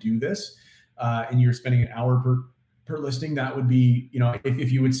how to do this, and you're spending an hour per listing, that would be,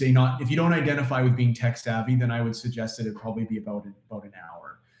 if you would say if you don't identify with being tech savvy, then I would suggest that it'd probably be about an hour.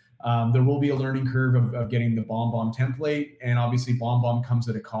 There will be a learning curve of getting the BombBomb template, and obviously BombBomb comes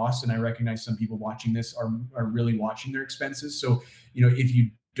at a cost. And I recognize some people watching this are really watching their expenses. So, if you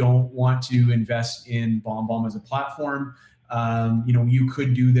don't want to invest in BombBomb as a platform, you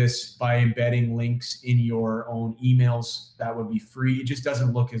could do this by embedding links in your own emails. That would be free. It just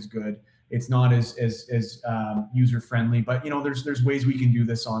doesn't look as good. It's not as user friendly, but there's ways we can do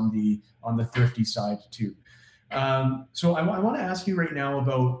this on the thrifty side too. So I want to ask you right now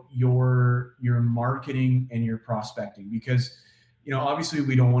about your marketing and your prospecting, because obviously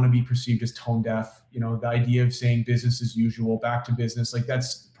we don't want to be perceived as tone deaf. The idea of saying business as usual, back to business, like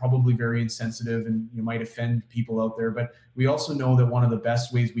that's probably very insensitive and you might offend people out there. But we also know that one of the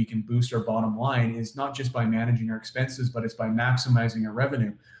best ways we can boost our bottom line is not just by managing our expenses, but it's by maximizing our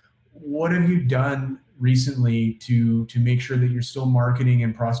revenue. What have you done recently to make sure that you're still marketing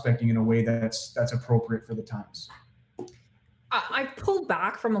and prospecting in a way that's appropriate for the times? I've pulled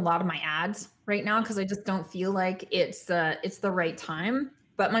back from a lot of my ads right now because I just don't feel like it's the right time.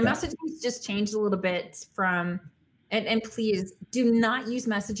 But my messaging has just changed a little bit from, and please do not use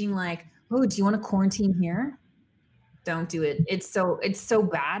messaging like, oh, do you want to quarantine here? Don't do it. It's so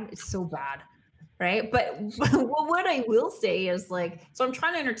bad. It's so bad. Right. But what I will say is so I'm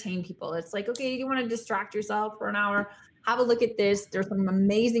trying to entertain people. It's like, okay, you want to distract yourself for an hour, have a look at this. There's some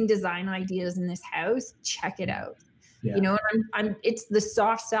amazing design ideas in this house. Check it out. Yeah. And it's the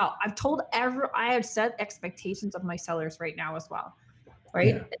soft sell. I have set expectations of my sellers right now as well. Right.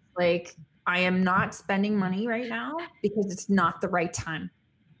 Yeah. It's like, I am not spending money right now because it's not the right time.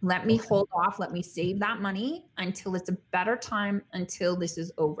 Let me hold off. Let me save that money until it's a better time, until this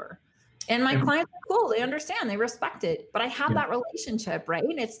is over. And my clients are cool. They understand, they respect it, but I have that relationship, right?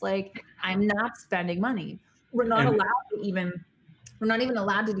 It's like, I'm not spending money. We're not even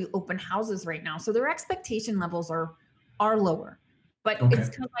allowed to do open houses right now. So their expectation levels are lower, but it's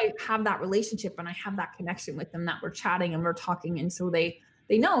because I have that relationship and I have that connection with them, that we're chatting and we're talking. And so they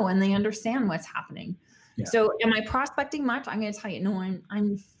know, and they understand what's happening. Yeah. So am I prospecting much? I'm going to tell you, no,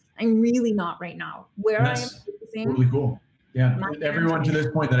 I'm really not right now. Where I am focusing. Really cool. Yeah, everyone to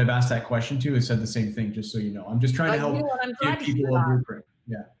this point that I've asked that question to has said the same thing, just so you know. I'm just trying to help give people a blueprint.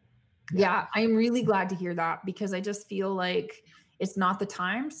 Yeah, I'm really glad to hear that, because I just feel like it's not the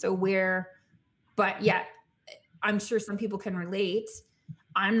time. But yeah, I'm sure some people can relate.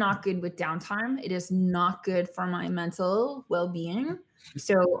 I'm not good with downtime. It is not good for my mental well-being.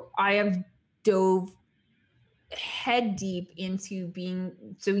 So I have dove head deep into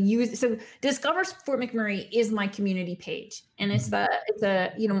Discover Fort McMurray is my community page, and it's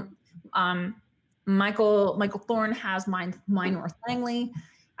Michael Thorne has my North Langley.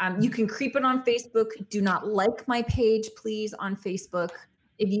 You can creep it on Facebook. Do not like my page, please, on Facebook.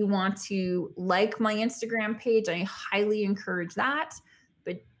 If you want to like my Instagram page, I highly encourage that.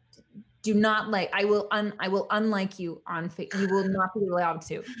 But do not I will unlike you on Facebook. You will not be allowed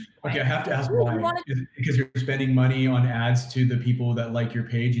to. Okay, I have to ask why. Because you're spending money on ads to the people that like your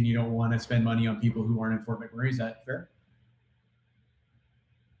page, and you don't want to spend money on people who aren't in Fort McMurray. Is that fair?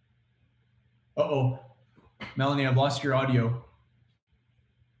 Uh-oh. Melanie, I've lost your audio.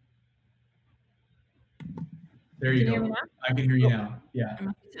 There you Can you hear go. me now? I can hear you now. Yeah. I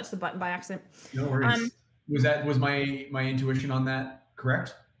must have touched the button by accident. No worries. Was my intuition on that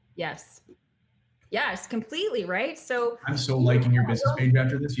correct? Yes. Yes, completely, right? So I'm so liking your business page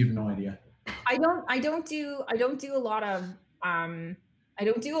after this. You have no idea. I don't do a lot of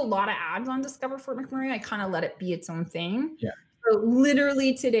ads on Discover Fort McMurray. I kind of let it be its own thing. Yeah. So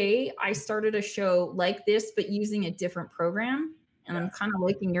literally today I started a show like this, but using a different program. And I'm kind of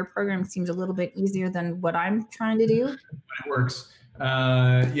liking your program. It seems a little bit easier than what I'm trying to do. It works.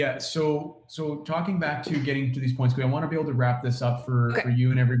 Yeah. So talking back to getting to these points, I want to be able to wrap this up for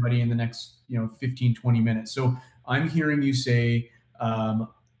you and everybody in the next, 15, 20 minutes. So I'm hearing you say,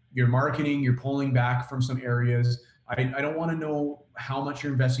 your marketing, you're pulling back from some areas. I don't want to know how much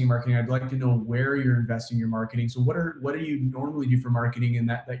you're investing in marketing. I'd like to know where you're investing your marketing. So what do you normally do for marketing and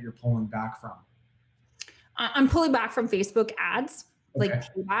that you're pulling back from? I'm pulling back from Facebook ads, like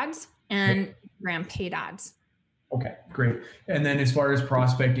paid ads, and Instagram paid ads. Okay, great. And then as far as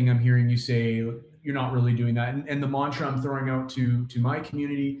prospecting, I'm hearing you say you're not really doing that. And the mantra I'm throwing out to my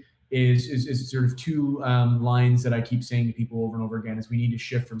community is sort of two lines that I keep saying to people over and over again is we need to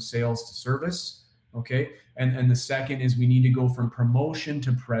shift from sales to service. Okay. And the second is we need to go from promotion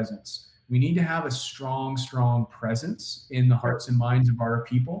to presence. We need to have a strong presence in the hearts and minds of our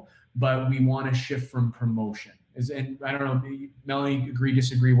people, but we want to shift from promotion. And I don't know, Melanie, agree,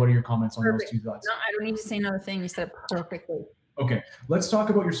 disagree? What are your comments on those two thoughts? No, I don't need to say another thing. You said it perfectly. Okay, let's talk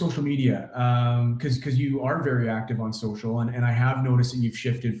about your social media because you are very active on social, and I have noticed that you've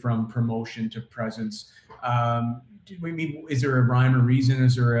shifted from promotion to presence. Is there a rhyme or reason?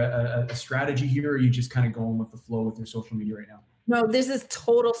 Is there a strategy here, or are you just kind of going with the flow with your social media right now? No, this is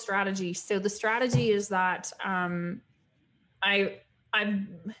total strategy. So the strategy is that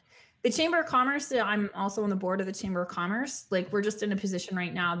the Chamber of Commerce, I'm also on the board of the Chamber of Commerce. Like we're just in a position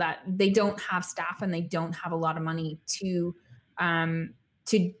right now that they don't have staff and they don't have a lot of money to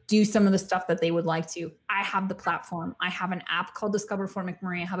do some of the stuff that they would like to. I have the platform. I have an app called Discover Fort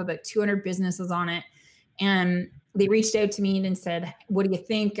McMurray. I have about 200 businesses on it. And they reached out to me and said, what do you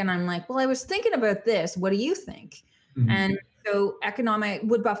think? And I'm like, well, I was thinking about this. What do you think? Mm-hmm. And so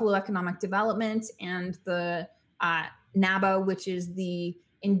Wood Buffalo Economic Development and the NABA, which is the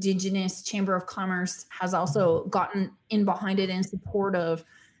Indigenous Chamber of Commerce, has also gotten in behind it in support of,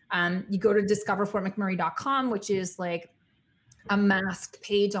 you go to discoverfortmcmurray.com, which is like a masked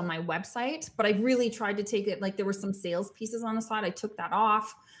page on my website, but I really tried to take it, like there were some sales pieces on the side. I took that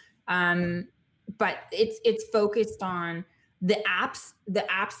off. But it's focused on the apps. The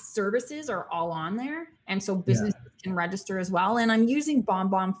apps services are all on there. And so businesses can register as well. And I'm using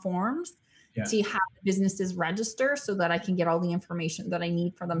BombBomb forms to have businesses register so that I can get all the information that I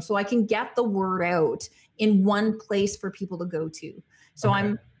need for them. So I can get the word out in one place for people to go to. So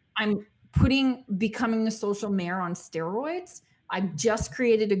I'm becoming the social mayor on steroids. I've just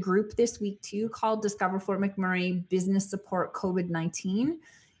created a group this week too called Discover Fort McMurray Business Support COVID-19.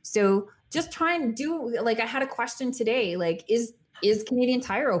 So just try and do, like, I had a question today, like, is Canadian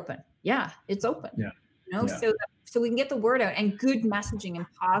Tire open? Yeah, it's open. Yeah. So we can get the word out and good messaging and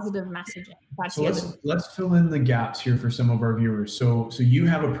positive messaging. So let's fill in the gaps here for some of our viewers. So you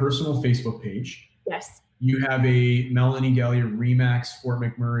have a personal Facebook page. Yes. You have a Melanie Gallier Remax Fort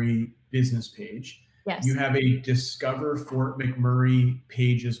McMurray business page. Yes. You have a Discover Fort McMurray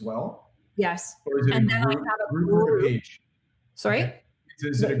page as well. Yes. Or is it a group or a page? Sorry? Okay.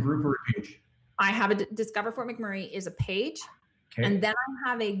 Is it a group or a page? I have a Discover Fort McMurray is a page. Okay. And then I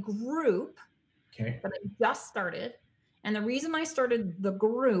have a group that I just started. And the reason I started the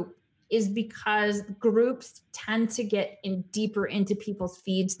group is because groups tend to get deeper into people's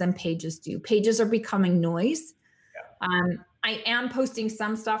feeds than pages do. Pages are becoming noise. Yeah. I am posting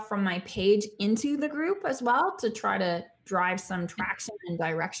some stuff from my page into the group as well to try to drive some traction and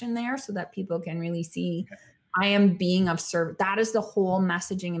direction there so that people can really see I am being of service. That is the whole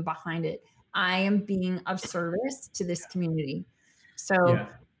messaging and behind it. I am being of service to this community. So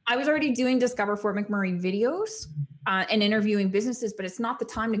I was already doing Discover Fort McMurray videos and interviewing businesses, but it's not the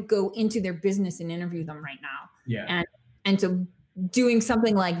time to go into their business and interview them right now. Yeah. And so doing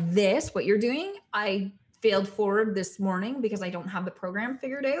something like this, what you're doing, I failed forward this morning because I don't have the program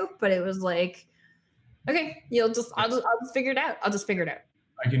figured out, but it was like, okay, I'll just figure it out. I'll just figure it out.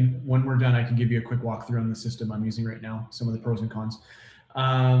 When we're done, I can give you a quick walkthrough on the system I'm using right now, some of the pros and cons.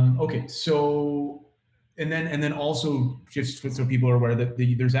 Okay. So, and then also just so people are aware that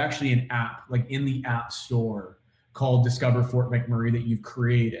there's actually an app like in the App Store called Discover Fort McMurray that you've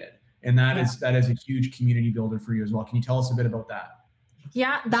created. And that is a huge community builder for you as well. Can you tell us a bit about that?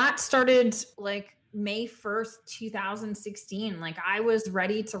 Yeah, that started like May 1st, 2016. Like I was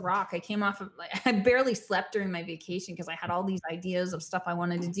ready to rock. I came off of I barely slept during my vacation because I had all these ideas of stuff I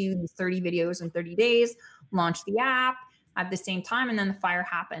wanted to do, these 30 videos in 30 days, launch the app at the same time. And then the fire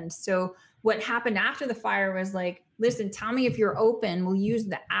happened. So what happened after the fire was like, listen, tell me if you're open. We'll use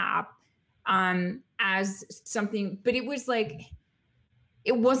the app as something, but it was like,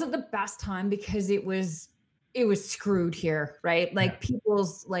 it wasn't the best time because it was screwed here, right? Like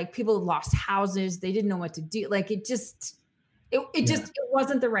people lost houses. They didn't know what to do. Like it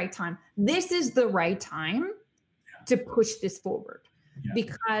wasn't the right time. This is the right time to push this forward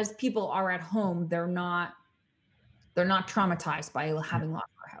because people are at home. They're not traumatized by having lost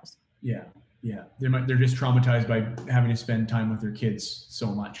their house. Yeah. Yeah. They're just traumatized by having to spend time with their kids so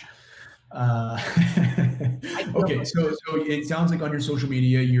much. Okay. So it sounds like on your social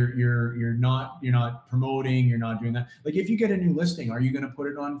media, you're not promoting, you're not doing that. Like if you get a new listing, are you going to put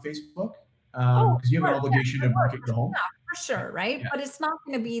it on Facebook? Because you have an obligation to market your home. Yeah, for sure. Right. Yeah. But it's not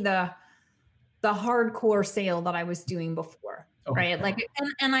going to be the hardcore sale that I was doing before. Okay. Right. Like,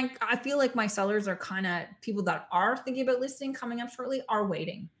 and I feel like my sellers are kind of people that are thinking about listing coming up shortly are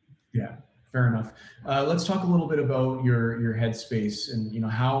waiting. Yeah. Fair enough. Let's talk a little bit about your headspace and,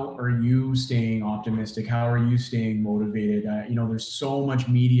 how are you staying optimistic? How are you staying motivated? There's so much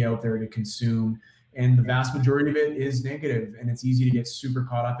media out there to consume and the vast majority of it is negative and it's easy to get super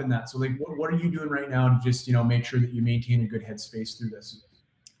caught up in that. So like, what are you doing right now to just, make sure that you maintain a good headspace through this?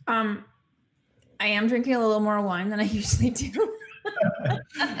 I am drinking a little more wine than I usually do.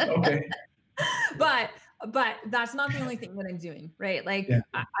 Okay. But that's not the only thing that I'm doing, right? Like,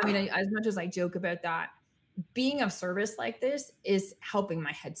 I mean, as much as I joke about that, being of service like this is helping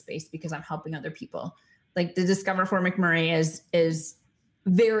my headspace because I'm helping other people. Like the Discover for McMurray is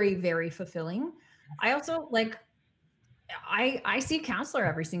very, very fulfilling. I also I see a counselor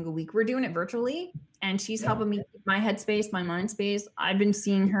every single week. We're doing it virtually and she's helping me keep my headspace, my mind space. I've been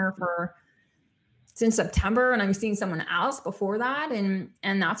seeing her since September and I'm seeing someone else before that. And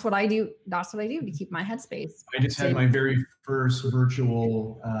that's what I do. That's what I do to keep my headspace. I just had my very first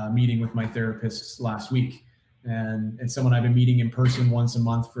virtual meeting with my therapist last week. And it's someone I've been meeting in person once a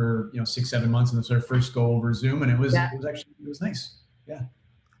month for, 6-7 months. And it's our first go over Zoom. And it was nice. Yeah.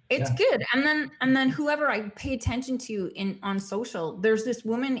 It's good. And then whoever I pay attention to on social, there's this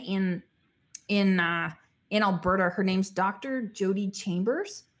woman in Alberta. Her name's Dr. Jody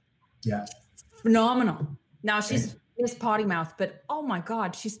Chambers. Yeah. Phenomenal. Now she's potty mouth, but oh my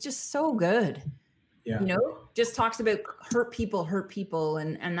God, she's just so good. Yeah. Just talks about hurt people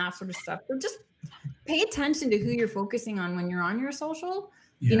and that sort of stuff. So just pay attention to who you're focusing on when you're on your social.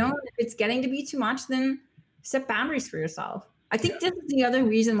 If it's getting to be too much, then set boundaries for yourself. I think this is the other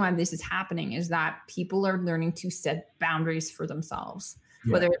reason why this is happening is that people are learning to set boundaries for themselves,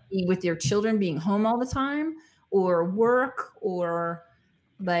 whether it be with your children being home all the time or work or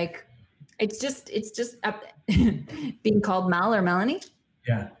like, it's just being called Mel or Melanie.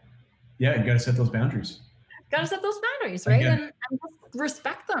 Yeah. Yeah. You got to set those boundaries. Right? And just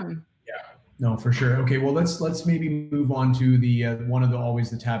respect them. Yeah, no, for sure. Okay. Well, let's maybe move on to the, one of the,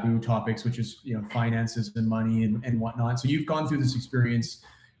 always the taboo topics, which is, finances and money and whatnot. So you've gone through this experience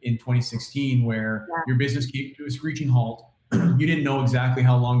in 2016 where your business came to a screeching halt. You didn't know exactly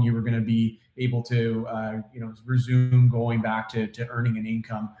how long you were going to be able to, resume going back to earning an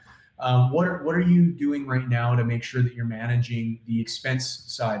income. What are you doing right now to make sure that you're managing the expense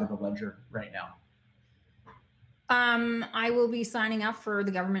side of the ledger right now? I will be signing up for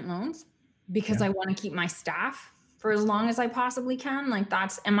the government loans because I want to keep my staff for as long as I possibly can.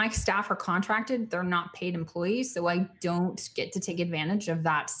 And my staff are contracted. They're not paid employees. So I don't get to take advantage of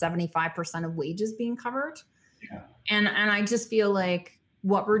that 75% of wages being covered. Yeah. And I just feel like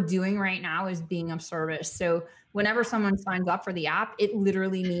what we're doing right now is being of service. So whenever someone signs up for the app, it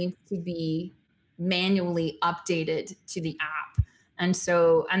literally needs to be manually updated to the app. And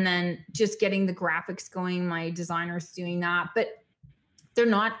then just getting the graphics going, my designer's doing that, but they're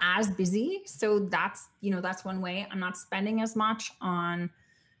not as busy. So that's one way. I'm not spending as much on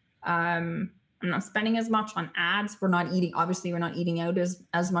ads. We're not eating out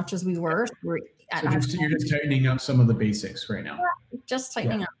as much as we were. So you're just tightening up some of the basics right now. Just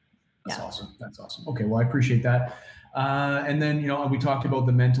tightening up. That's awesome. That's awesome. Okay. Well, I appreciate that. And then, we talked about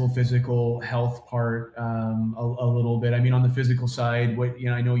the mental, physical health part a little bit. I mean, on the physical side,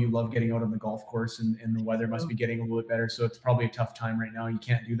 I know you love getting out on the golf course and the weather must be getting a little bit better. So it's probably a tough time right now. You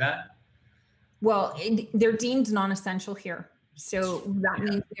can't do that. Well, they're deemed non-essential here. So that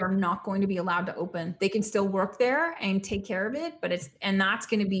means they're not going to be allowed to open. They can still work there and take care of it, but that's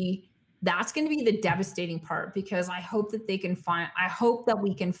going to be the devastating part because I hope that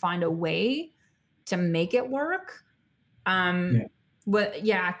we can find a way to make it work. But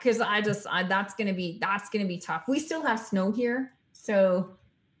yeah, because that's gonna be tough. We still have snow here, so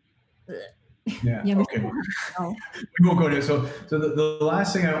yeah. Okay. We won't go to so the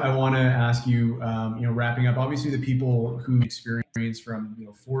last thing I want to ask you, wrapping up, obviously the people who experience from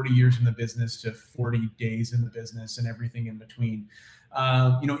 40 years in the business to 40 days in the business and everything in between,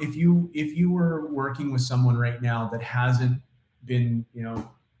 if you were working with someone right now that hasn't been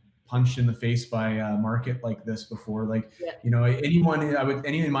punched in the face by a market like this before, anyone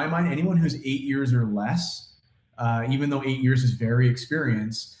in my mind, anyone who's 8 years or less, even though 8 years is very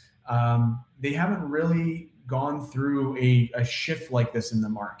experienced, they haven't really gone through a shift like this in the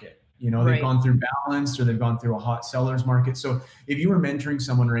market. They've gone through balance, or they've gone through a hot seller's market. So if you were mentoring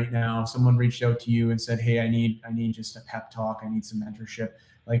someone right now, someone reached out to you and said, hey, I need just a pep talk, I need some mentorship.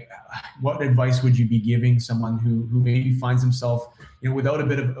 Like, what advice would you be giving someone who maybe finds himself, without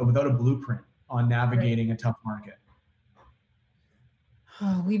a blueprint on navigating a tough market?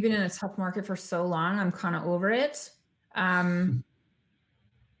 Oh, we've been in a tough market for so long. I'm kind of over it.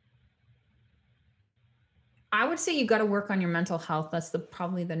 I would say you got to work on your mental health. That's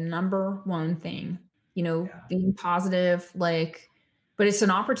probably the number one thing, being positive, but it's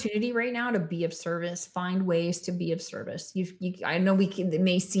an opportunity right now to be of service, find ways to be of service. I know it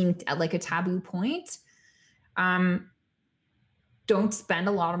may seem like a taboo point. Don't spend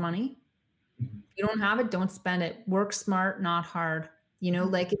a lot of money. If you don't have it, don't spend it. Work smart, not hard.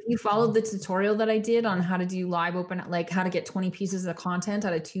 If you followed the tutorial that I did on how to do live open, how to get 20 pieces of content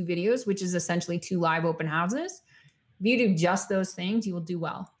out of 2 videos, which is essentially 2 live open houses. If you do just those things, you will do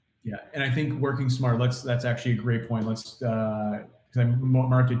well. Yeah. And I think working smart, that's actually a great point. Let's, because I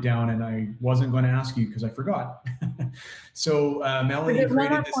marked it down and I wasn't going to ask you because I forgot. So Melanie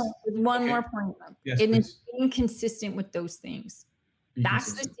created this. One more point. Yes, and it's being consistent with those things.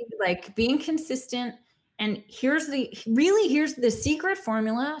 That's being consistent. And here's the secret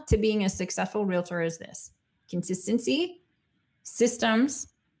formula to being a successful realtor is this: consistency, systems,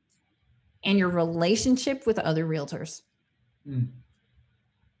 and your relationship with other realtors.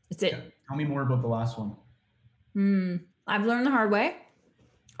 That's it. Yeah. Tell me more about the last one. I've learned the hard way.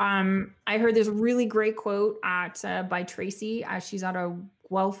 I heard this really great quote by Tracy. She's out of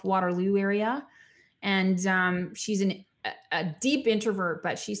Guelph, Waterloo area. And she's a deep introvert,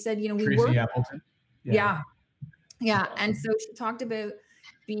 but she said, Tracy Appleton. Yeah. And so she talked about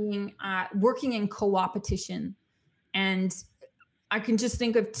being working in co-opetition, and I can just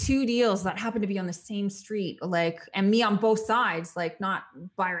think of 2 deals that happened to be on the same street, and me on both sides, not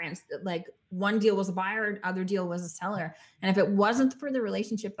buyer and one deal was a buyer, other deal was a seller. And if it wasn't for the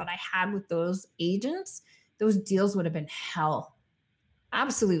relationship that I had with those agents, those deals would have been hell,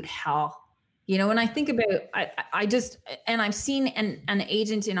 absolute hell. When I think about, I've seen an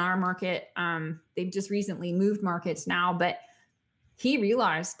agent in our market, they've just recently moved markets now, but he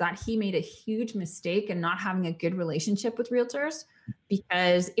realized that he made a huge mistake in not having a good relationship with realtors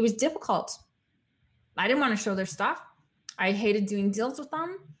because it was difficult. I didn't want to show their stuff. I hated doing deals with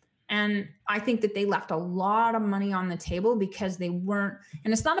them. And I think that they left a lot of money on the table because they weren't,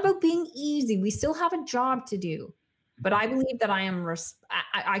 and it's not about being easy. We still have a job to do, but I believe that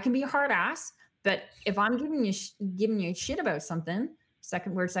I can be a hard ass. But if I'm giving you shit about something,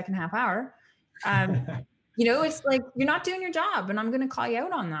 second half hour, it's like you're not doing your job, and I'm going to call you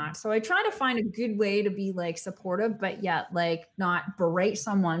out on that. So I try to find a good way to be supportive, but yet not berate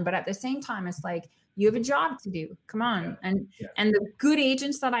someone. But at the same time, it's you have a job to do. Come on. And the good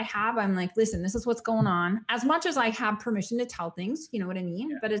agents that I have, I'm listen, this is what's going on. As much as I have permission to tell things, you know what I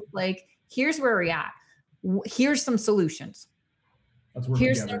mean? Yeah. But it's here's where we're at. Here's some solutions.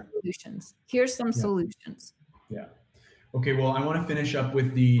 Here's some solutions. Yeah. Okay. Well, I want to finish up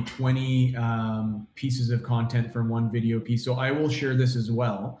with the 20 pieces of content from one video piece. So I will share this as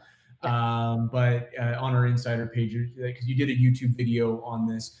well. But on our insider page, because you did a YouTube video on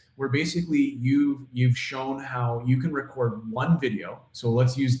this, where basically you've shown how you can record one video. So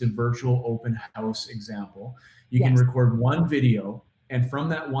let's use the virtual open house example. You can record one video, and from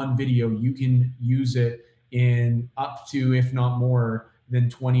that one video, you can use it in up to, if not more than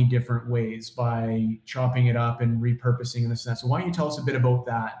 20 different ways by chopping it up and repurposing this and that. So why don't you tell us a bit about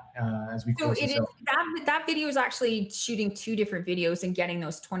that as we close this out? That video is actually shooting 2 different videos and getting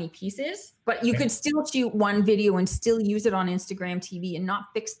those 20 pieces, but you could still shoot one video and still use it on Instagram TV and not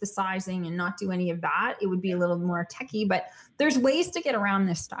fix the sizing and not do any of that. It would be a little more techie, but there's ways to get around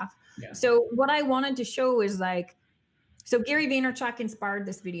this stuff. Yeah. So what I wanted to show is so Gary Vaynerchuk inspired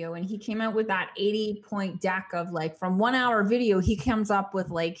this video, and he came out with that 80-point deck of from 1 hour video, he comes up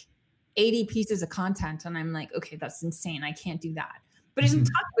with 80 pieces of content. And I'm okay, that's insane. I can't do that. but he's talking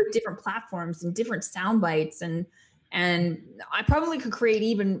about different platforms and different sound bites, and I probably could create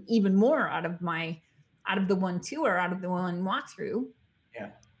even more out of the one tour, out of the one walkthrough. Yeah.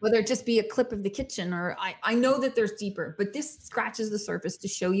 Whether it just be a clip of the kitchen, or I know that there's deeper, but this scratches the surface to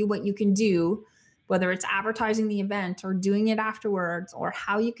show you what you can do, whether it's advertising the event or doing it afterwards, or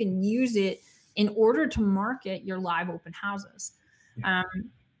how you can use it in order to market your live open houses. Yeah.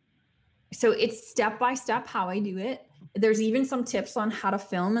 So it's step-by-step how I do it. There's even some tips on how to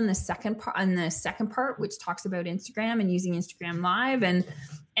film in the second part, which talks about Instagram and using Instagram Live and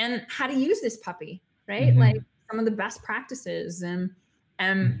how to use this puppy, right? Like some of the best practices. And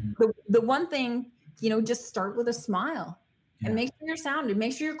the one thing, just start with a smile and make sure you're sounded,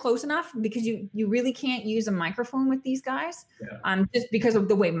 make sure you're close enough, because you really can't use a microphone with these guys. Just because of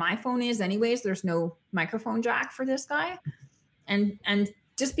the way my phone is anyways, there's no microphone jack for this guy. And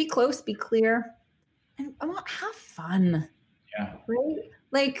just be close, be clear, and have fun. Yeah. Right?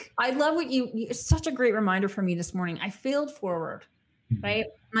 Like, I love what it's such a great reminder for me this morning. I failed forward, right?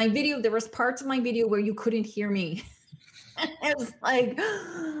 My video, there was parts of my video where you couldn't hear me. It was like,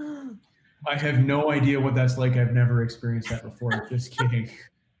 I have no idea what that's like. I've never experienced that before. Just kidding.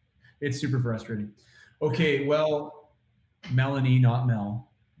 It's super frustrating. Okay. Well, Melanie, not Mel.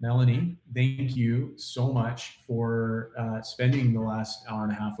 Melanie, thank you so much for spending the last hour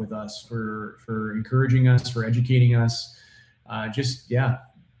and a half with us, for encouraging us, for educating us.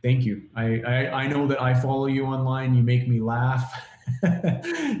 Thank you. I know that I follow you online. You make me laugh.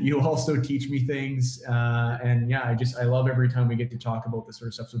 You also teach me things. I love every time we get to talk about this sort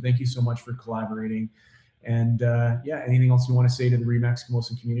of stuff. So thank you so much for collaborating. And anything else you want to say to the RE/MAX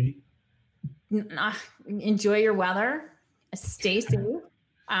Camosun community? Enjoy your weather. Stay safe.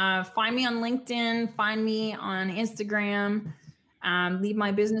 Find me on LinkedIn, find me on Instagram, leave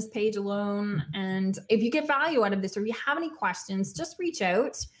my business page alone. And if you get value out of this, or you have any questions, just reach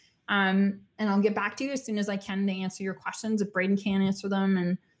out, and I'll get back to you as soon as I can to answer your questions if Braden can't answer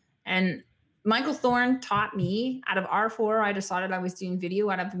them. And Michael Thorne taught me, out of R4, I decided I was doing video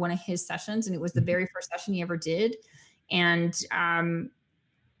out of one of his sessions, and it was the very first session he ever did. And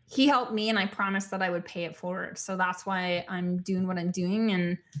he helped me, and I promised that I would pay it forward. So that's why I'm doing what I'm doing.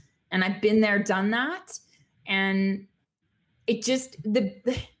 And I've been there, done that. And it just,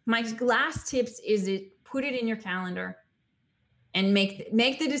 my last tips is put it in your calendar and make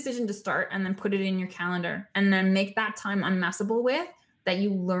the decision to start, and then put it in your calendar, and then make that time unmessable with, that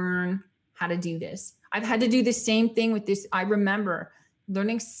you learn how to do this. I've had to do the same thing with this. I remember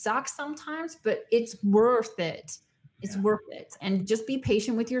learning sucks sometimes, but it's worth it. It's worth it. And just be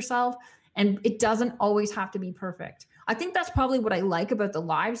patient with yourself. And it doesn't always have to be perfect. I think that's probably what I like about the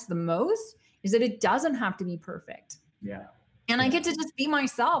lives the most, is that it doesn't have to be perfect. Yeah. And I get to just be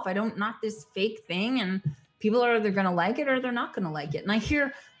myself. Not this fake thing. And people are either going to like it or they're not going to like it. And I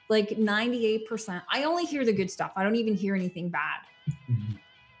hear like 98%. I only hear the good stuff. I don't even hear anything bad.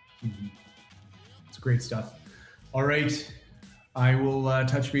 It's great stuff. All right. I will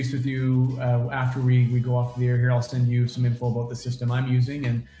touch base with you after we go off the air here. I'll send you some info about the system I'm using,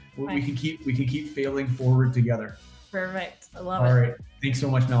 and we can keep failing forward together. Perfect. I love it. All right. Thanks so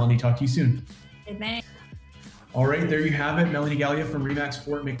much, Melanie. Talk to you soon. Okay, thanks. All right, there you have it. Melanie Gallia from RE/MAX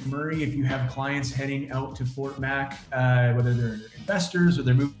Fort McMurray. If you have clients heading out to Fort Mac, whether they're investors or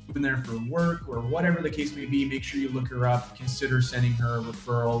they're moving there for work or whatever the case may be, make sure you look her up. Consider sending her a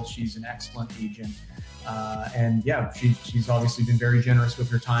referral. She's an excellent agent. She's obviously been very generous with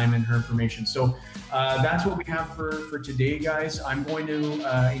her time and her information. So that's what we have for today, guys. I'm going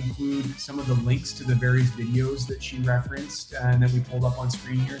to include some of the links to the various videos that she referenced and that we pulled up on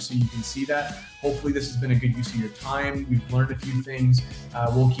screen here, so you can see that. Hopefully this has been a good use of your time. We've learned a few things.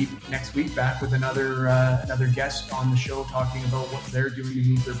 We'll keep next week back with another guest on the show, talking about what they're doing to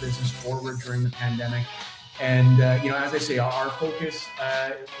move their business forward during the pandemic. And, as I say, our focus,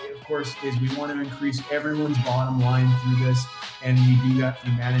 of course, is we want to increase everyone's bottom line through this. And we do that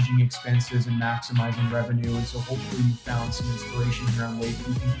through managing expenses and maximizing revenue. And so hopefully you found some inspiration here on ways that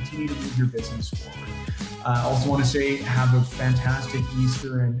you can continue to move your business forward. I also want to say have a fantastic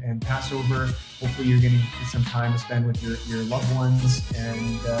Easter and Passover. Hopefully you're getting some time to spend with your loved ones.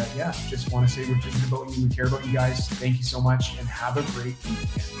 And just want to say we're thinking about you. We care about you guys. Thank you so much, and have a great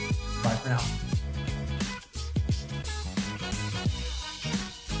weekend. Bye for now.